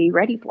you're going to be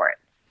ready for it.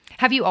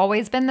 Have you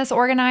always been this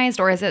organized,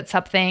 or is it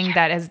something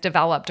that has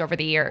developed over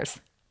the years?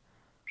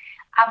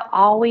 I've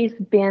always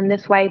been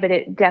this way, but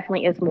it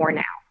definitely is more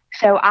now.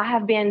 So I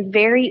have been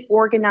very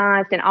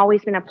organized and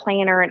always been a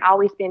planner and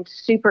always been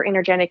super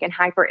energetic and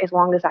hyper as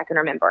long as I can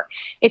remember.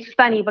 It's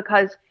funny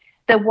because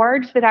the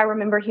words that I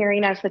remember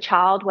hearing as a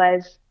child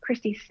was,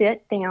 Christy,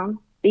 sit down,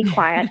 be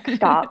quiet,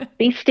 stop,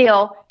 be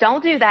still,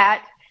 don't do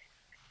that.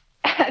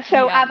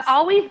 So yes. I've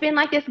always been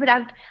like this, but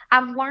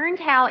I've learned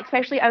how,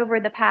 especially over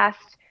the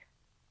past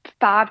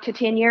 5 to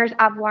 10 years,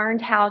 I've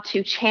learned how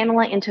to channel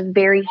it into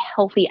very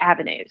healthy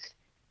avenues.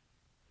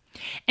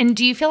 And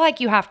do you feel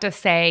like you have to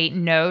say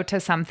no to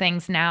some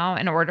things now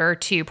in order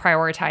to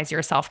prioritize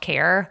your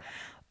self-care?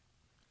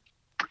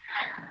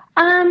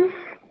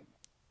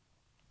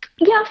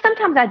 Yeah,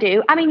 sometimes I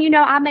do. I mean,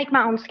 I make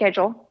my own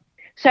schedule.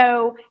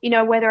 So,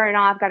 whether or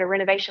not I've got a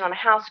renovation on a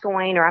house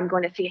going, or I'm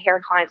going to see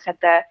hair clients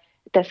at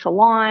the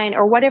salon,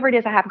 or whatever it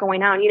is I have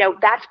going on,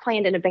 that's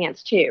planned in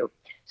advance too.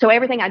 So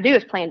everything I do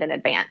is planned in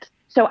advance.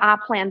 So I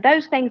plan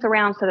those things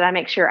around so that I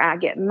make sure I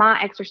get my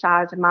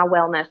exercise and my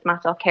wellness, my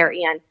self-care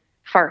in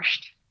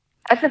first.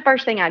 That's the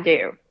first thing I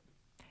do.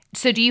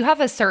 So do you have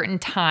a certain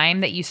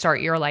time that you start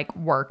your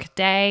work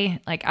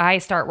day? Like I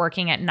start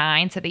working at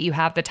 9 so that you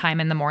have the time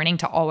in the morning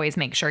to always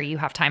make sure you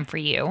have time for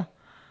you.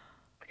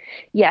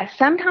 Yes,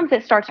 sometimes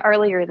it starts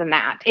earlier than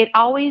that.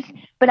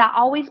 But I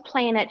always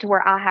plan it to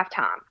where I have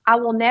time. I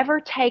will never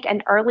take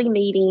an early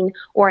meeting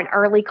or an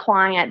early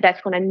client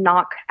that's going to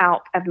knock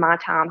out of my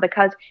time,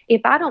 because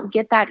if I don't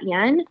get that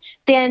in,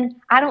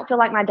 then I don't feel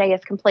like my day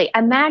is complete.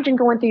 Imagine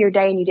going through your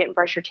day and you didn't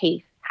brush your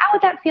teeth. How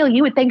would that feel?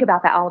 You would think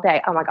about that all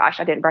day. Oh my gosh,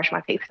 I didn't brush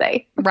my teeth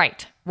today.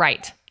 Right.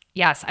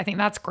 Yes, I think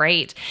that's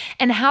great.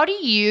 And how do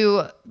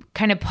you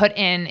kind of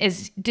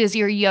does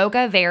your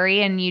yoga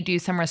vary and you do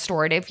some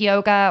restorative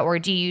yoga, or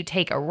do you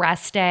take a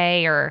rest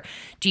day, or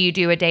do you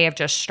do a day of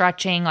just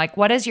stretching?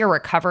 What does your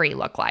recovery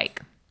look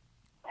like?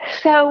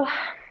 So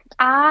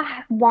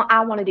I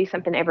want to do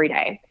something every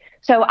day.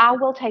 So I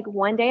will take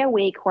one day a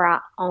week where I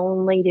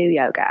only do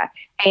yoga,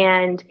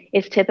 and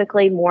it's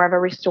typically more of a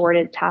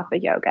restorative type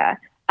of yoga.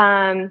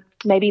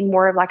 Maybe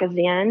more of like a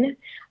Zen.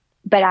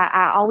 But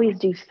I always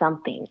do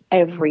something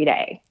every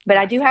day. But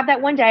I do have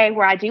that one day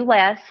where I do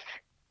less.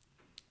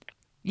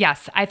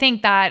 Yes, I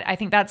think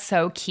that's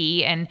so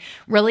key, and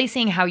really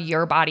seeing how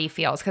your body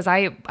feels, because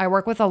I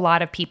work with a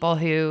lot of people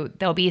who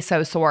they'll be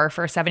so sore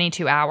for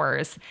 72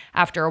 hours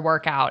after a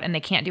workout and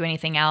they can't do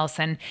anything else,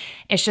 and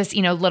it's just,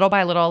 little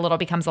by little, a little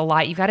becomes a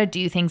lot. You've got to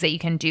do things that you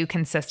can do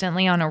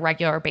consistently on a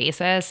regular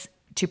basis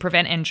to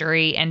prevent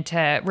injury and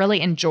to really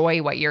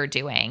enjoy what you're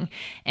doing.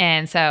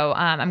 And so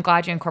I'm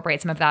glad you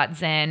incorporate some of that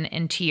Zen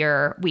into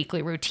your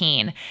weekly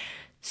routine.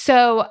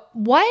 So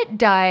what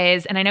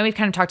does, and I know we've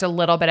kind of talked a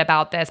little bit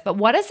about this, but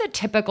what does a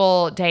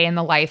typical day in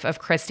the life of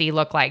Christy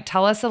look like?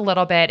 Tell us a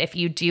little bit if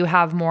you do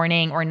have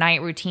morning or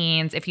night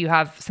routines, if you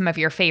have some of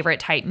your favorite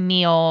type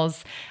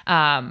meals.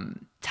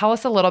 Tell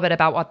us a little bit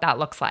about what that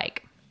looks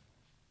like.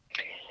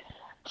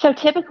 So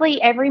typically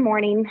every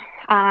morning,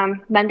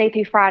 Monday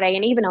through Friday,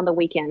 and even on the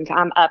weekends,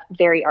 I'm up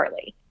very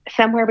early,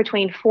 somewhere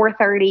between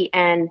 4:30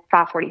 and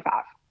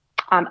 5:45.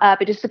 I'm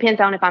up. It just depends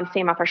on if I'm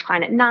seeing my first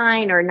client at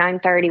 9 or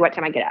 9:30, what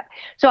time I get up.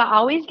 So I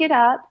always get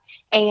up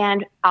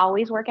and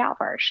always work out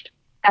first.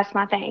 That's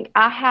my thing.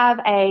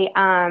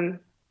 I'm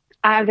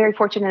very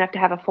fortunate enough to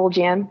have a full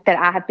gym that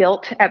I have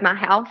built at my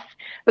house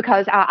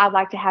because I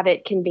like to have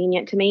it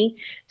convenient to me.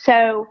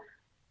 So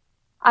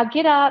I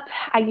get up.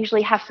 I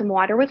usually have some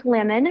water with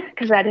lemon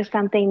because that is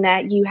something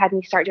that you had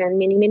me start doing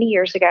many, many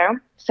years ago.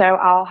 So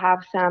I'll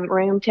have some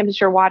room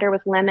temperature water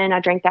with lemon. I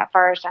drink that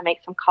first. I make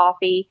some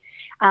coffee.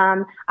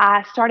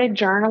 I started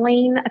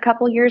journaling a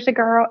couple years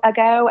ago,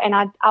 and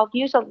I'll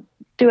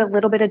do a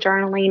little bit of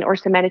journaling or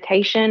some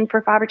meditation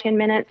for 5 or 10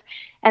 minutes,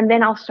 and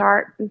then I'll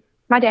start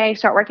my day,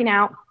 start working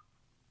out.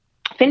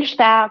 Finish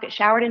that, I'll get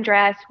showered and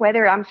dressed,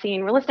 whether I'm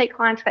seeing real estate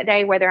clients that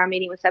day, whether I'm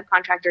meeting with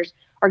subcontractors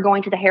or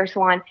going to the hair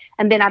salon,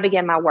 and then I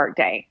begin my work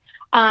day.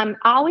 I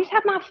always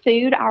have my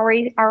food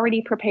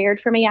already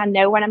prepared for me. I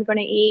know what I'm going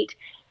to eat.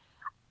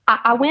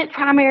 I went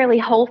primarily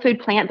whole food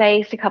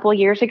plant-based a couple of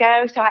years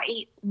ago, so I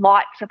eat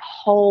lots of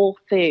whole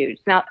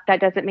foods. Now, that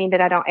doesn't mean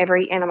that I don't ever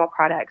eat animal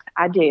products.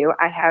 I do.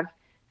 I have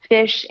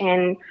fish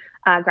and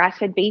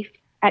grass-fed beef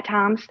at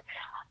times.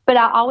 But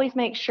I always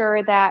make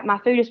sure that my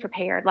food is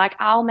prepared. Like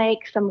I'll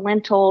make some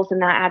lentils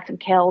and I add some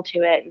kale to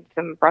it and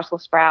some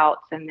Brussels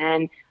sprouts, and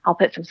then I'll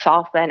put some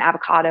salsa and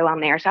avocado on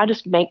there. So I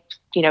just make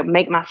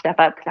my stuff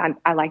up because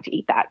I like to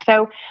eat that.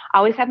 So I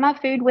always have my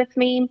food with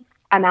me.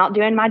 I'm out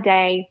doing my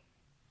day.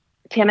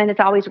 Tim and it's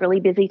always really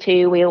busy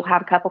too. We'll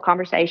have a couple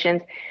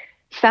conversations.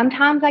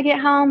 Sometimes I get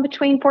home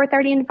between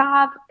 4:30 and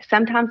 5.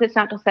 Sometimes it's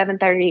not till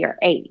 7:30 or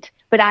 8.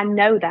 But I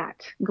know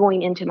that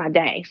going into my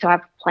day. So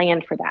I've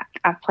planned for that.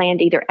 I've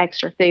planned either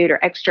extra food or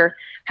extra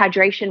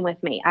hydration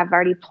with me. I've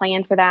already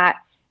planned for that.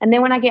 And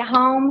then when I get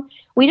home,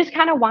 we just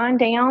kind of wind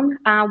down.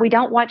 We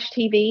don't watch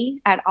TV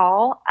at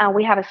all.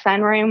 We have a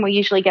sunroom. We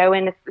usually go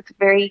in. It's a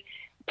very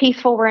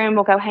peaceful room.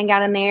 We'll go hang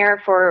out in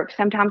there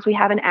sometimes we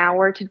have an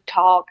hour to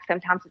talk.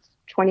 Sometimes it's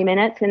 20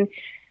 minutes. And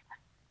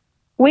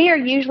we are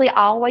usually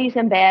always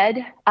in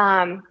bed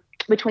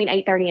between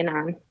 8:30 and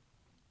 9.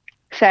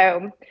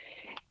 So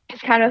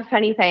it's kind of a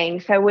funny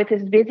thing. So with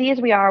as busy as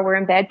we are, we're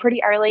in bed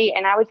pretty early,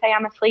 and I would say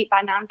I'm asleep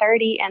by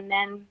 9:30, and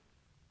then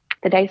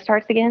the day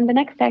starts again the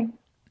next day.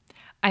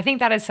 I think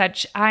that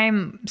is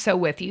I'm so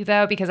with you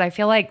though, because I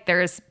feel like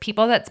there's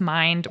people that's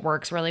mind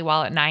works really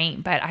well at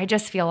night, but I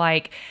just feel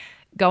like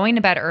going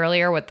to bed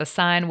earlier with the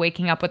sun,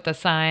 waking up with the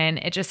sun,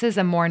 it just is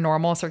a more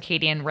normal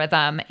circadian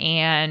rhythm,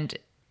 and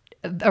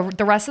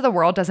the rest of the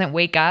world doesn't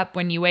wake up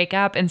when you wake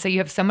up. And so you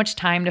have so much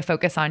time to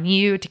focus on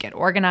you, to get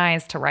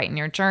organized, to write in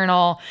your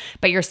journal,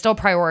 but you're still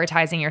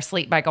prioritizing your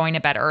sleep by going to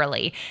bed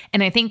early.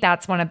 And I think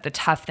that's one of the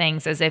tough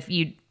things is if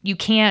you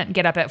can't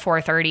get up at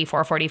 4:30,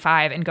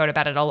 4:45 and go to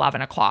bed at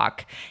 11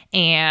 o'clock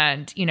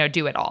and,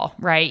 do it all,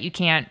 right? You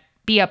can't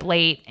be up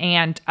late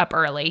and up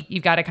early.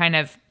 You've got to kind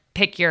of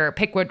pick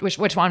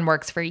which one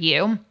works for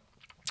you.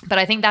 But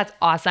I think that's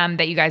awesome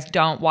that you guys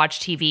don't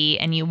watch TV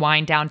and you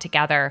wind down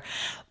together.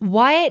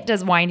 What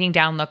does winding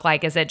down look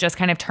like? Is it just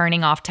kind of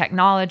turning off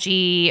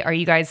technology? Are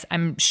you guys,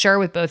 I'm sure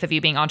with both of you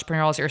being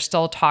entrepreneurs, you're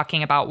still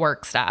talking about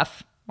work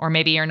stuff, or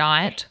maybe you're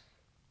not?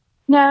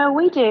 No,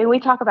 we do. We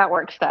talk about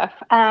work stuff.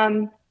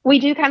 We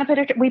do kind of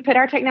put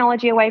our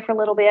technology away for a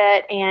little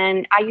bit,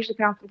 and I usually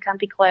put on some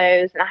comfy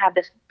clothes, and I have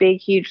this big,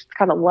 huge, it's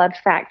called a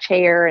Lovesac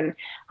chair, and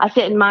I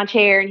sit in my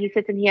chair and he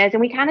sits in his,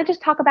 and we kind of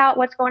just talk about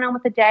what's going on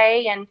with the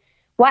day and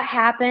what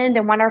happened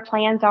and what our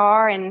plans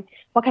are and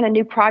what kind of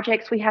new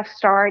projects we have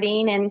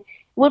starting. And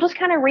we'll just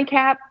kind of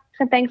recap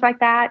some things like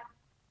that.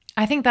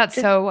 I think that's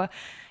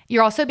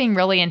you're also being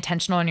really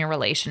intentional in your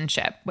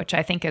relationship, which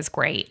I think is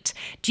great.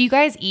 Do you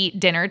guys eat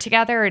dinner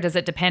together, or does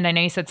it depend? I know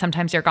you said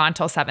sometimes you're gone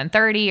till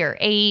 7:30 or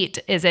 8.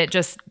 Is it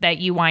just that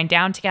you wind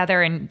down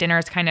together and dinner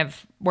is kind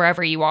of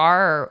wherever you are,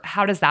 or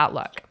how does that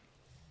look?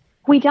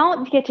 We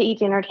don't get to eat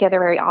dinner together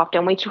very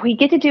often. We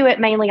get to do it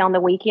mainly on the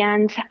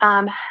weekends.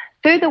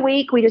 Through the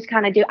week, we just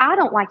kind of do. I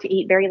don't like to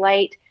eat very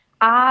late.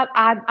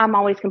 I'm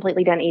always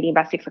completely done eating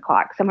by 6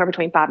 o'clock, somewhere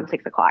between 5 and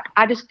 6 o'clock.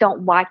 I just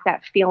don't like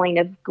that feeling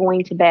of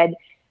going to bed.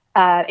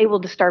 It will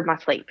disturb my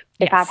sleep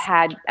if I've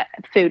had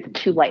food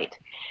too late.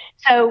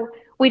 So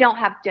we don't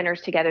have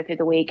dinners together through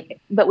the week,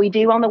 but we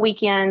do on the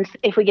weekends.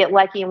 If we get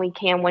lucky and we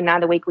can one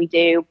night a week, we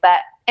do.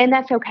 And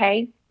that's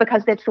okay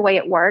because that's the way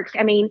it works.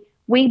 I mean,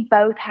 we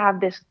both have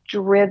this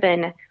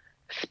driven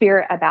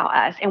spirit about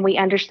us and we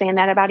understand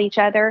that about each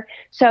other.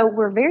 So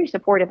we're very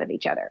supportive of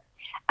each other.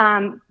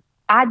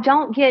 I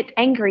don't get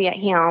angry at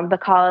him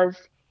because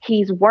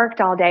he's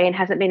worked all day and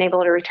hasn't been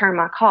able to return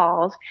my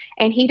calls.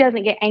 And he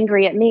doesn't get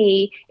angry at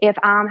me if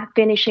I'm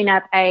finishing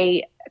up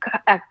a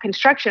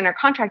construction or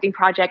contracting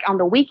project on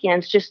the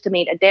weekends just to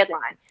meet a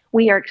deadline.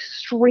 We are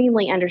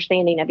extremely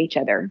understanding of each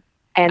other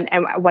and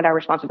what our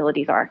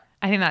responsibilities are.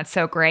 I think that's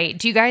so great.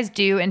 Do you guys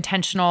do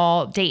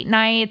intentional date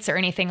nights or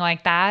anything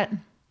like that?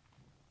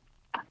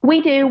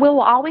 We do. We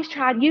will always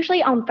try.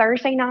 Usually on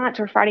Thursday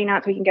nights or Friday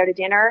nights, we can go to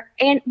dinner.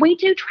 And we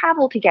do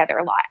travel together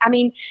a lot. I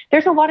mean,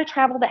 there's a lot of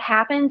travel that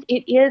happens.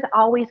 It is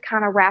always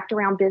kind of wrapped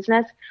around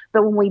business.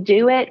 But when we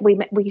do it, we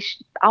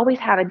always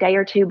have a day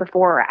or two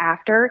before or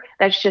after.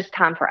 That's just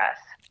time for us.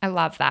 I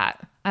love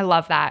that. I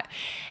love that.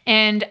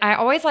 And I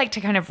always like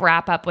to kind of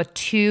wrap up with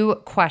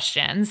 2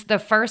 questions. The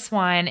first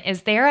one,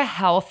 is there a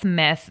health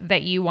myth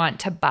that you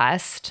want to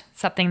bust?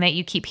 Something that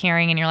you keep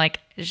hearing and you're like,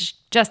 it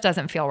just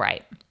doesn't feel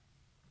right?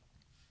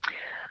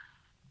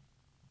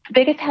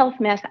 Biggest health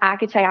myth I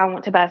could say I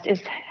want to bust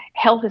is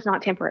health is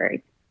not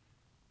temporary.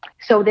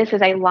 So this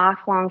is a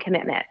lifelong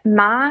commitment.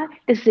 My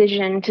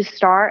decision to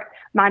start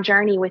my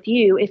journey with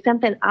you is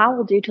something I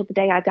will do till the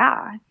day I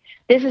die.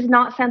 This is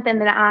not something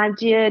that I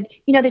did,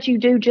 that you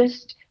do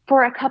just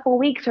for a couple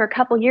weeks or a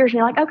couple years and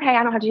you're like, okay,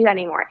 I don't have to do that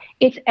anymore.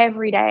 It's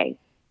every day.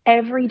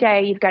 Every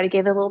day you've got to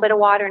give it a little bit of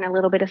water and a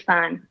little bit of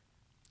sun.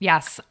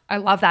 Yes, I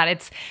love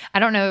that. I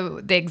don't know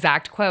the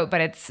exact quote,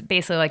 but it's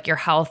basically like your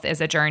health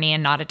is a journey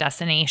and not a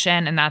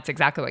destination. And that's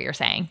exactly what you're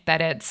saying, that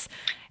it's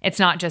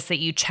not just that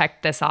you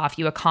checked this off,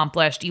 you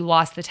accomplished, you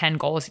lost the 10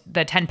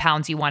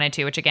 pounds you wanted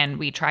to, which again,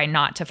 we try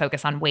not to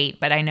focus on weight,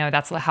 but I know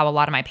that's how a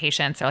lot of my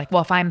patients are like,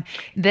 well, if I'm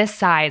this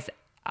size,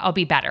 I'll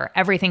be better.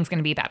 Everything's going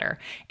to be better.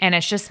 And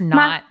it's just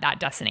not that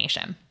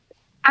destination.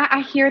 I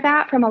hear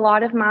that from a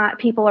lot of my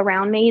people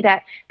around me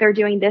that they're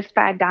doing this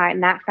fad diet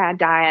and that fad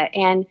diet.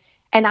 And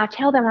I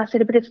tell them, I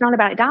said, but it's not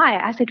about a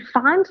diet. I said,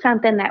 find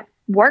something that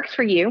works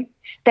for you,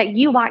 that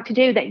you like to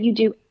do, that you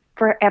do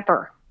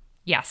forever.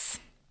 Yes.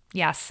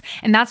 Yes.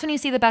 And that's when you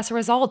see the best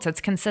results.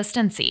 It's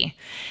consistency.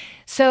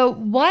 So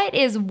what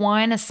is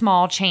one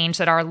small change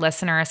that our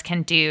listeners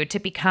can do to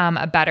become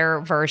a better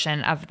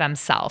version of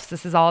themselves?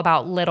 This is all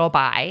about little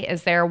by.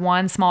 Is there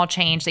one small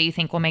change that you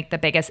think will make the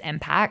biggest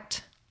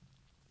impact?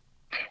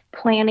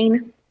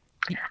 Planning.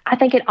 I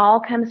think it all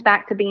comes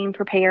back to being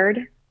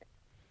prepared.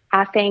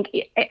 I think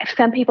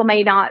some people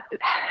may not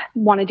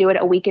want to do it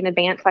a week in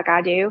advance like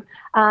I do,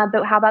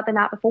 but how about the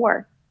night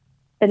before?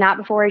 The night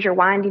before as you're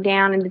winding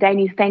down in the day and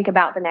you think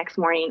about the next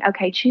morning,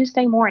 okay,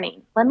 Tuesday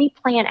morning, let me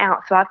plan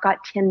out so I've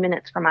got 10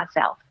 minutes for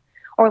myself.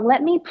 Or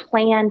let me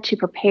plan to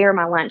prepare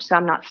my lunch so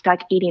I'm not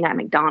stuck eating at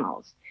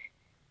McDonald's.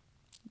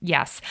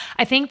 Yes.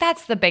 I think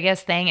that's the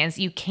biggest thing is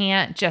you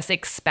can't just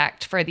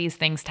expect for these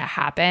things to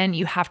happen.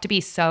 You have to be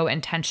so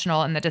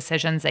intentional in the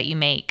decisions that you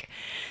make.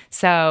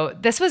 So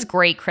this was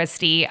great,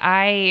 Christy.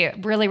 I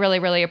really, really,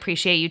 really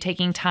appreciate you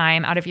taking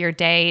time out of your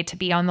day to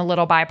be on the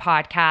Little By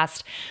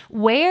podcast.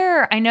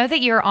 I know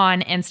that you're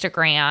on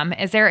Instagram.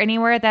 Is there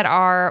anywhere that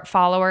our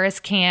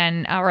followers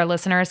or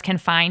listeners can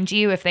find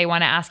you if they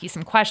want to ask you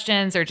some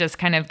questions or just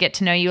kind of get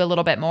to know you a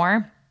little bit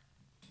more?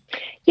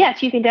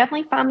 Yes, you can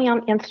definitely find me on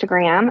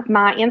Instagram.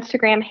 My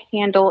Instagram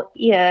handle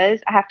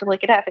is, I have to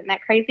look it up, isn't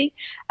that crazy?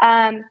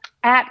 At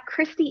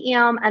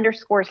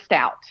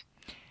ChristyM_Stout.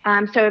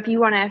 So if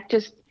you want to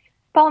just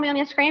follow me on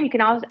Instagram, you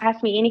can always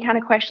ask me any kind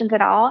of questions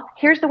at all.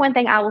 Here's the one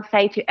thing I will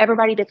say to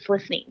everybody that's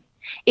listening.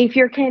 If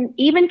you're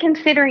even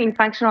considering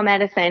functional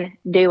medicine,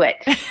 do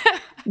it.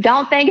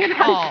 Don't think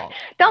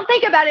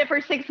about it for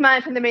 6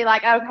 months and then be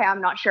like, okay,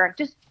 I'm not sure.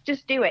 Just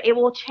do it. It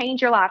will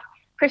change your life.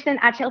 Kristen,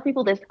 I tell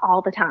people this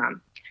all the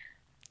time.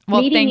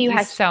 Well, meeting thank you you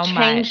has so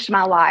changed much.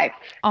 my life.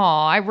 Oh,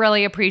 I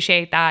really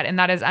appreciate that. And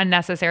that is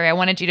unnecessary. I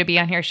wanted you to be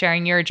on here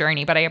sharing your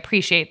journey, but I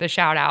appreciate the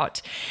shout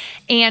out.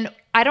 And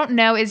I don't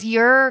know, is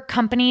your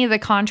company, the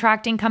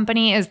contracting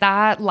company, is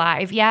that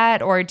live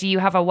yet? Or do you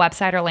have a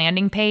website or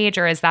landing page,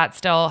 or is that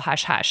still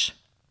hush hush?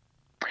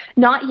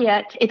 Not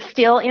yet. It's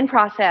still in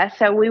process.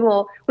 So we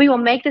will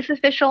make this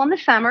official in the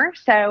summer.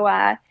 So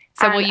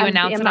will you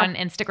announce it on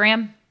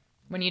Instagram?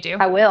 When you do?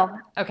 I will.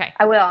 Okay.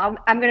 I will.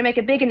 I'm going to make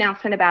a big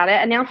announcement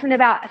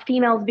about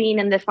females being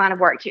in this line of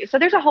work too. So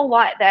there's a whole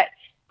lot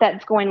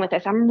that's going with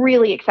this. I'm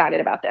really excited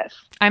about this.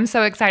 I'm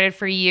so excited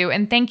for you.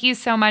 And thank you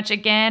so much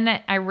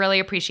again. I really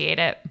appreciate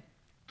it.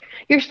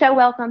 You're so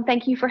welcome.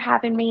 Thank you for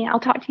having me. I'll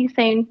talk to you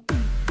soon.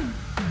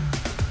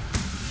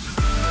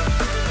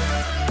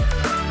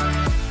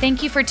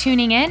 Thank you for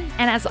tuning in.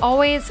 And as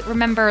always,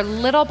 remember,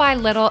 little by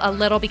little, a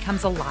little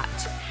becomes a lot.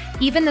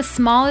 Even the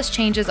smallest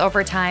changes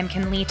over time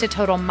can lead to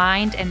total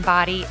mind and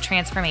body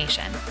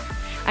transformation.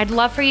 I'd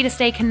love for you to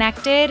stay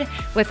connected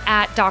with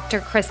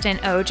 @Dr. Kristen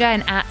Oja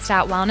and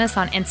 @Stout Wellness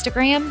on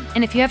Instagram.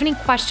 And if you have any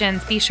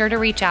questions, be sure to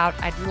reach out.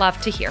 I'd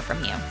love to hear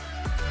from you.